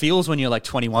 That's how it feels when you're like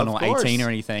 21 or 18 or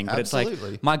anything. But Absolutely. It's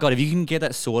like, my God, if you can get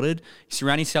that sorted,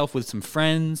 surround yourself with some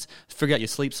friends, figure out your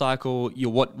sleep cycle,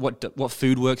 what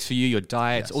food works for you, your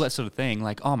diets, all that sort of thing.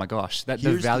 Like, oh my gosh, the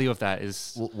value of that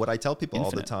is what I tell people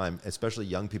infinite. all the time, especially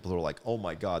young people who are like, oh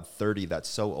my God, 30, that's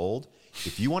so old.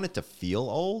 If you want it to feel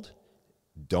old,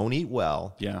 don't eat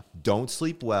well. Yeah. Don't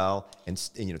sleep well, and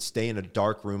stay in a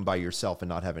dark room by yourself and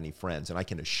not have any friends. And I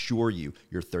can assure you,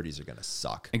 your 30s are going to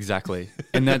suck. Exactly.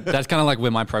 And that's kind of like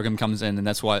where my program comes in, and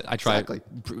that's why I try to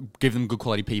give them good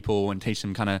quality people and teach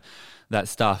them kind of that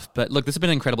stuff. But look, this has been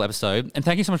an incredible episode, and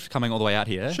thank you so much for coming all the way out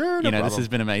here. Sure, no problem. This has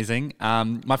been amazing.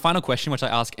 My final question, which I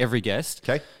ask every guest.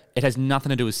 Okay. It has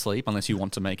nothing to do with sleep unless you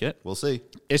want to make it. We'll see.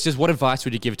 It's just, what advice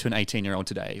would you give to an 18-year-old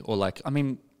today? Or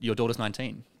your daughter's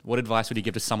 19. What advice would you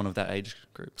give to someone of that age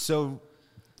group? So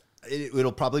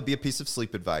it'll probably be a piece of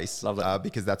sleep advice. Love it.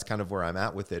 Because that's kind of where I'm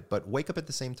at with it. But wake up at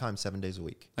the same time 7 days a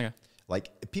week. Okay.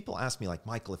 Like, people ask me, like,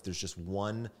 Michael, if there's just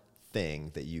one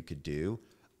thing that you could do,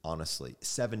 honestly,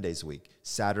 7 days a week,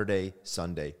 Saturday,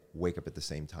 Sunday, wake up at the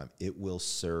same time. It will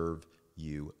serve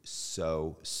you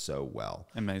so well.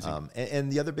 Amazing.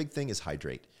 And the other big thing is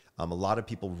hydrate. A lot of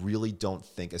people really don't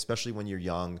think, especially when you're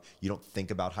young, you don't think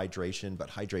about hydration, but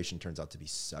hydration turns out to be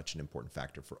such an important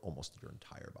factor for almost your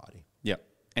entire body. Yep.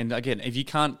 And again, if you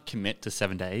can't commit to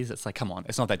 7 days, it's like, come on,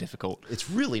 it's not that difficult. It's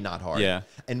really not hard. Yeah.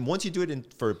 And once you do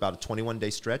it for about a 21-day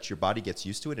stretch, your body gets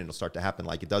used to it and it'll start to happen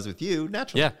like it does with you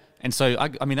naturally. Yeah. And so,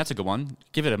 I mean, that's a good one.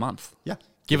 Give it a month. Yeah.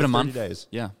 Give it a 30 month. days.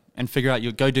 Yeah. and figure out,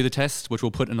 go do the test, which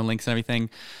we'll put in the links and everything.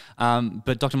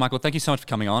 But Dr. Michael, thank you so much for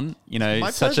coming on. You know,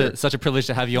 My such pleasure. a privilege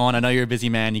to have you on. I know you're a busy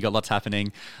man. You got lots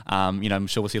happening. You know, I'm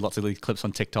sure we'll see lots of these clips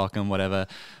on TikTok and whatever.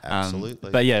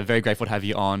 Absolutely. But yeah, very grateful to have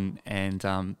you on. And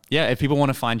yeah, if people want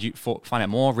to find find out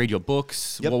more, read your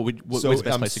books, Yep. what's So the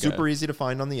best place to go? super easy to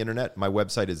find on the internet. My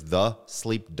website is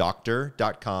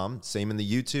thesleepdoctor.com. Same in the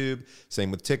YouTube,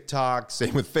 same with TikTok,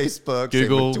 same with Facebook,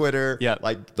 Google. same with Twitter, Yep.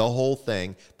 like the whole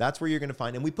thing. That's where you're going to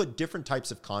find. And we put different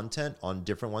types of content on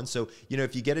different ones. So, you know,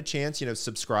 if you get a chance, you know,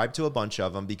 subscribe to a bunch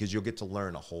of them because you'll get to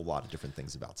learn a whole lot of different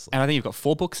things about sleep. And I think you've got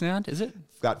 4 books now, is it?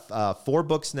 I've got 4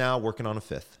 books now, working on a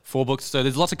 5th. 4 books. So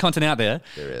there's lots of content out there.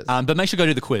 There is. But make sure to go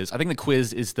do the quiz. I think the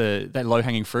quiz is that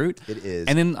low-hanging fruit. It is.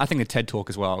 And then I think the TED Talk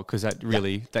as well, because that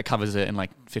really, that covers it in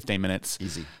like 15 minutes.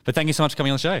 Easy. But thank you so much for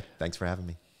coming on the show. Thanks for having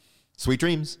me. Sweet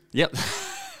dreams. Yep.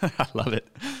 I love it.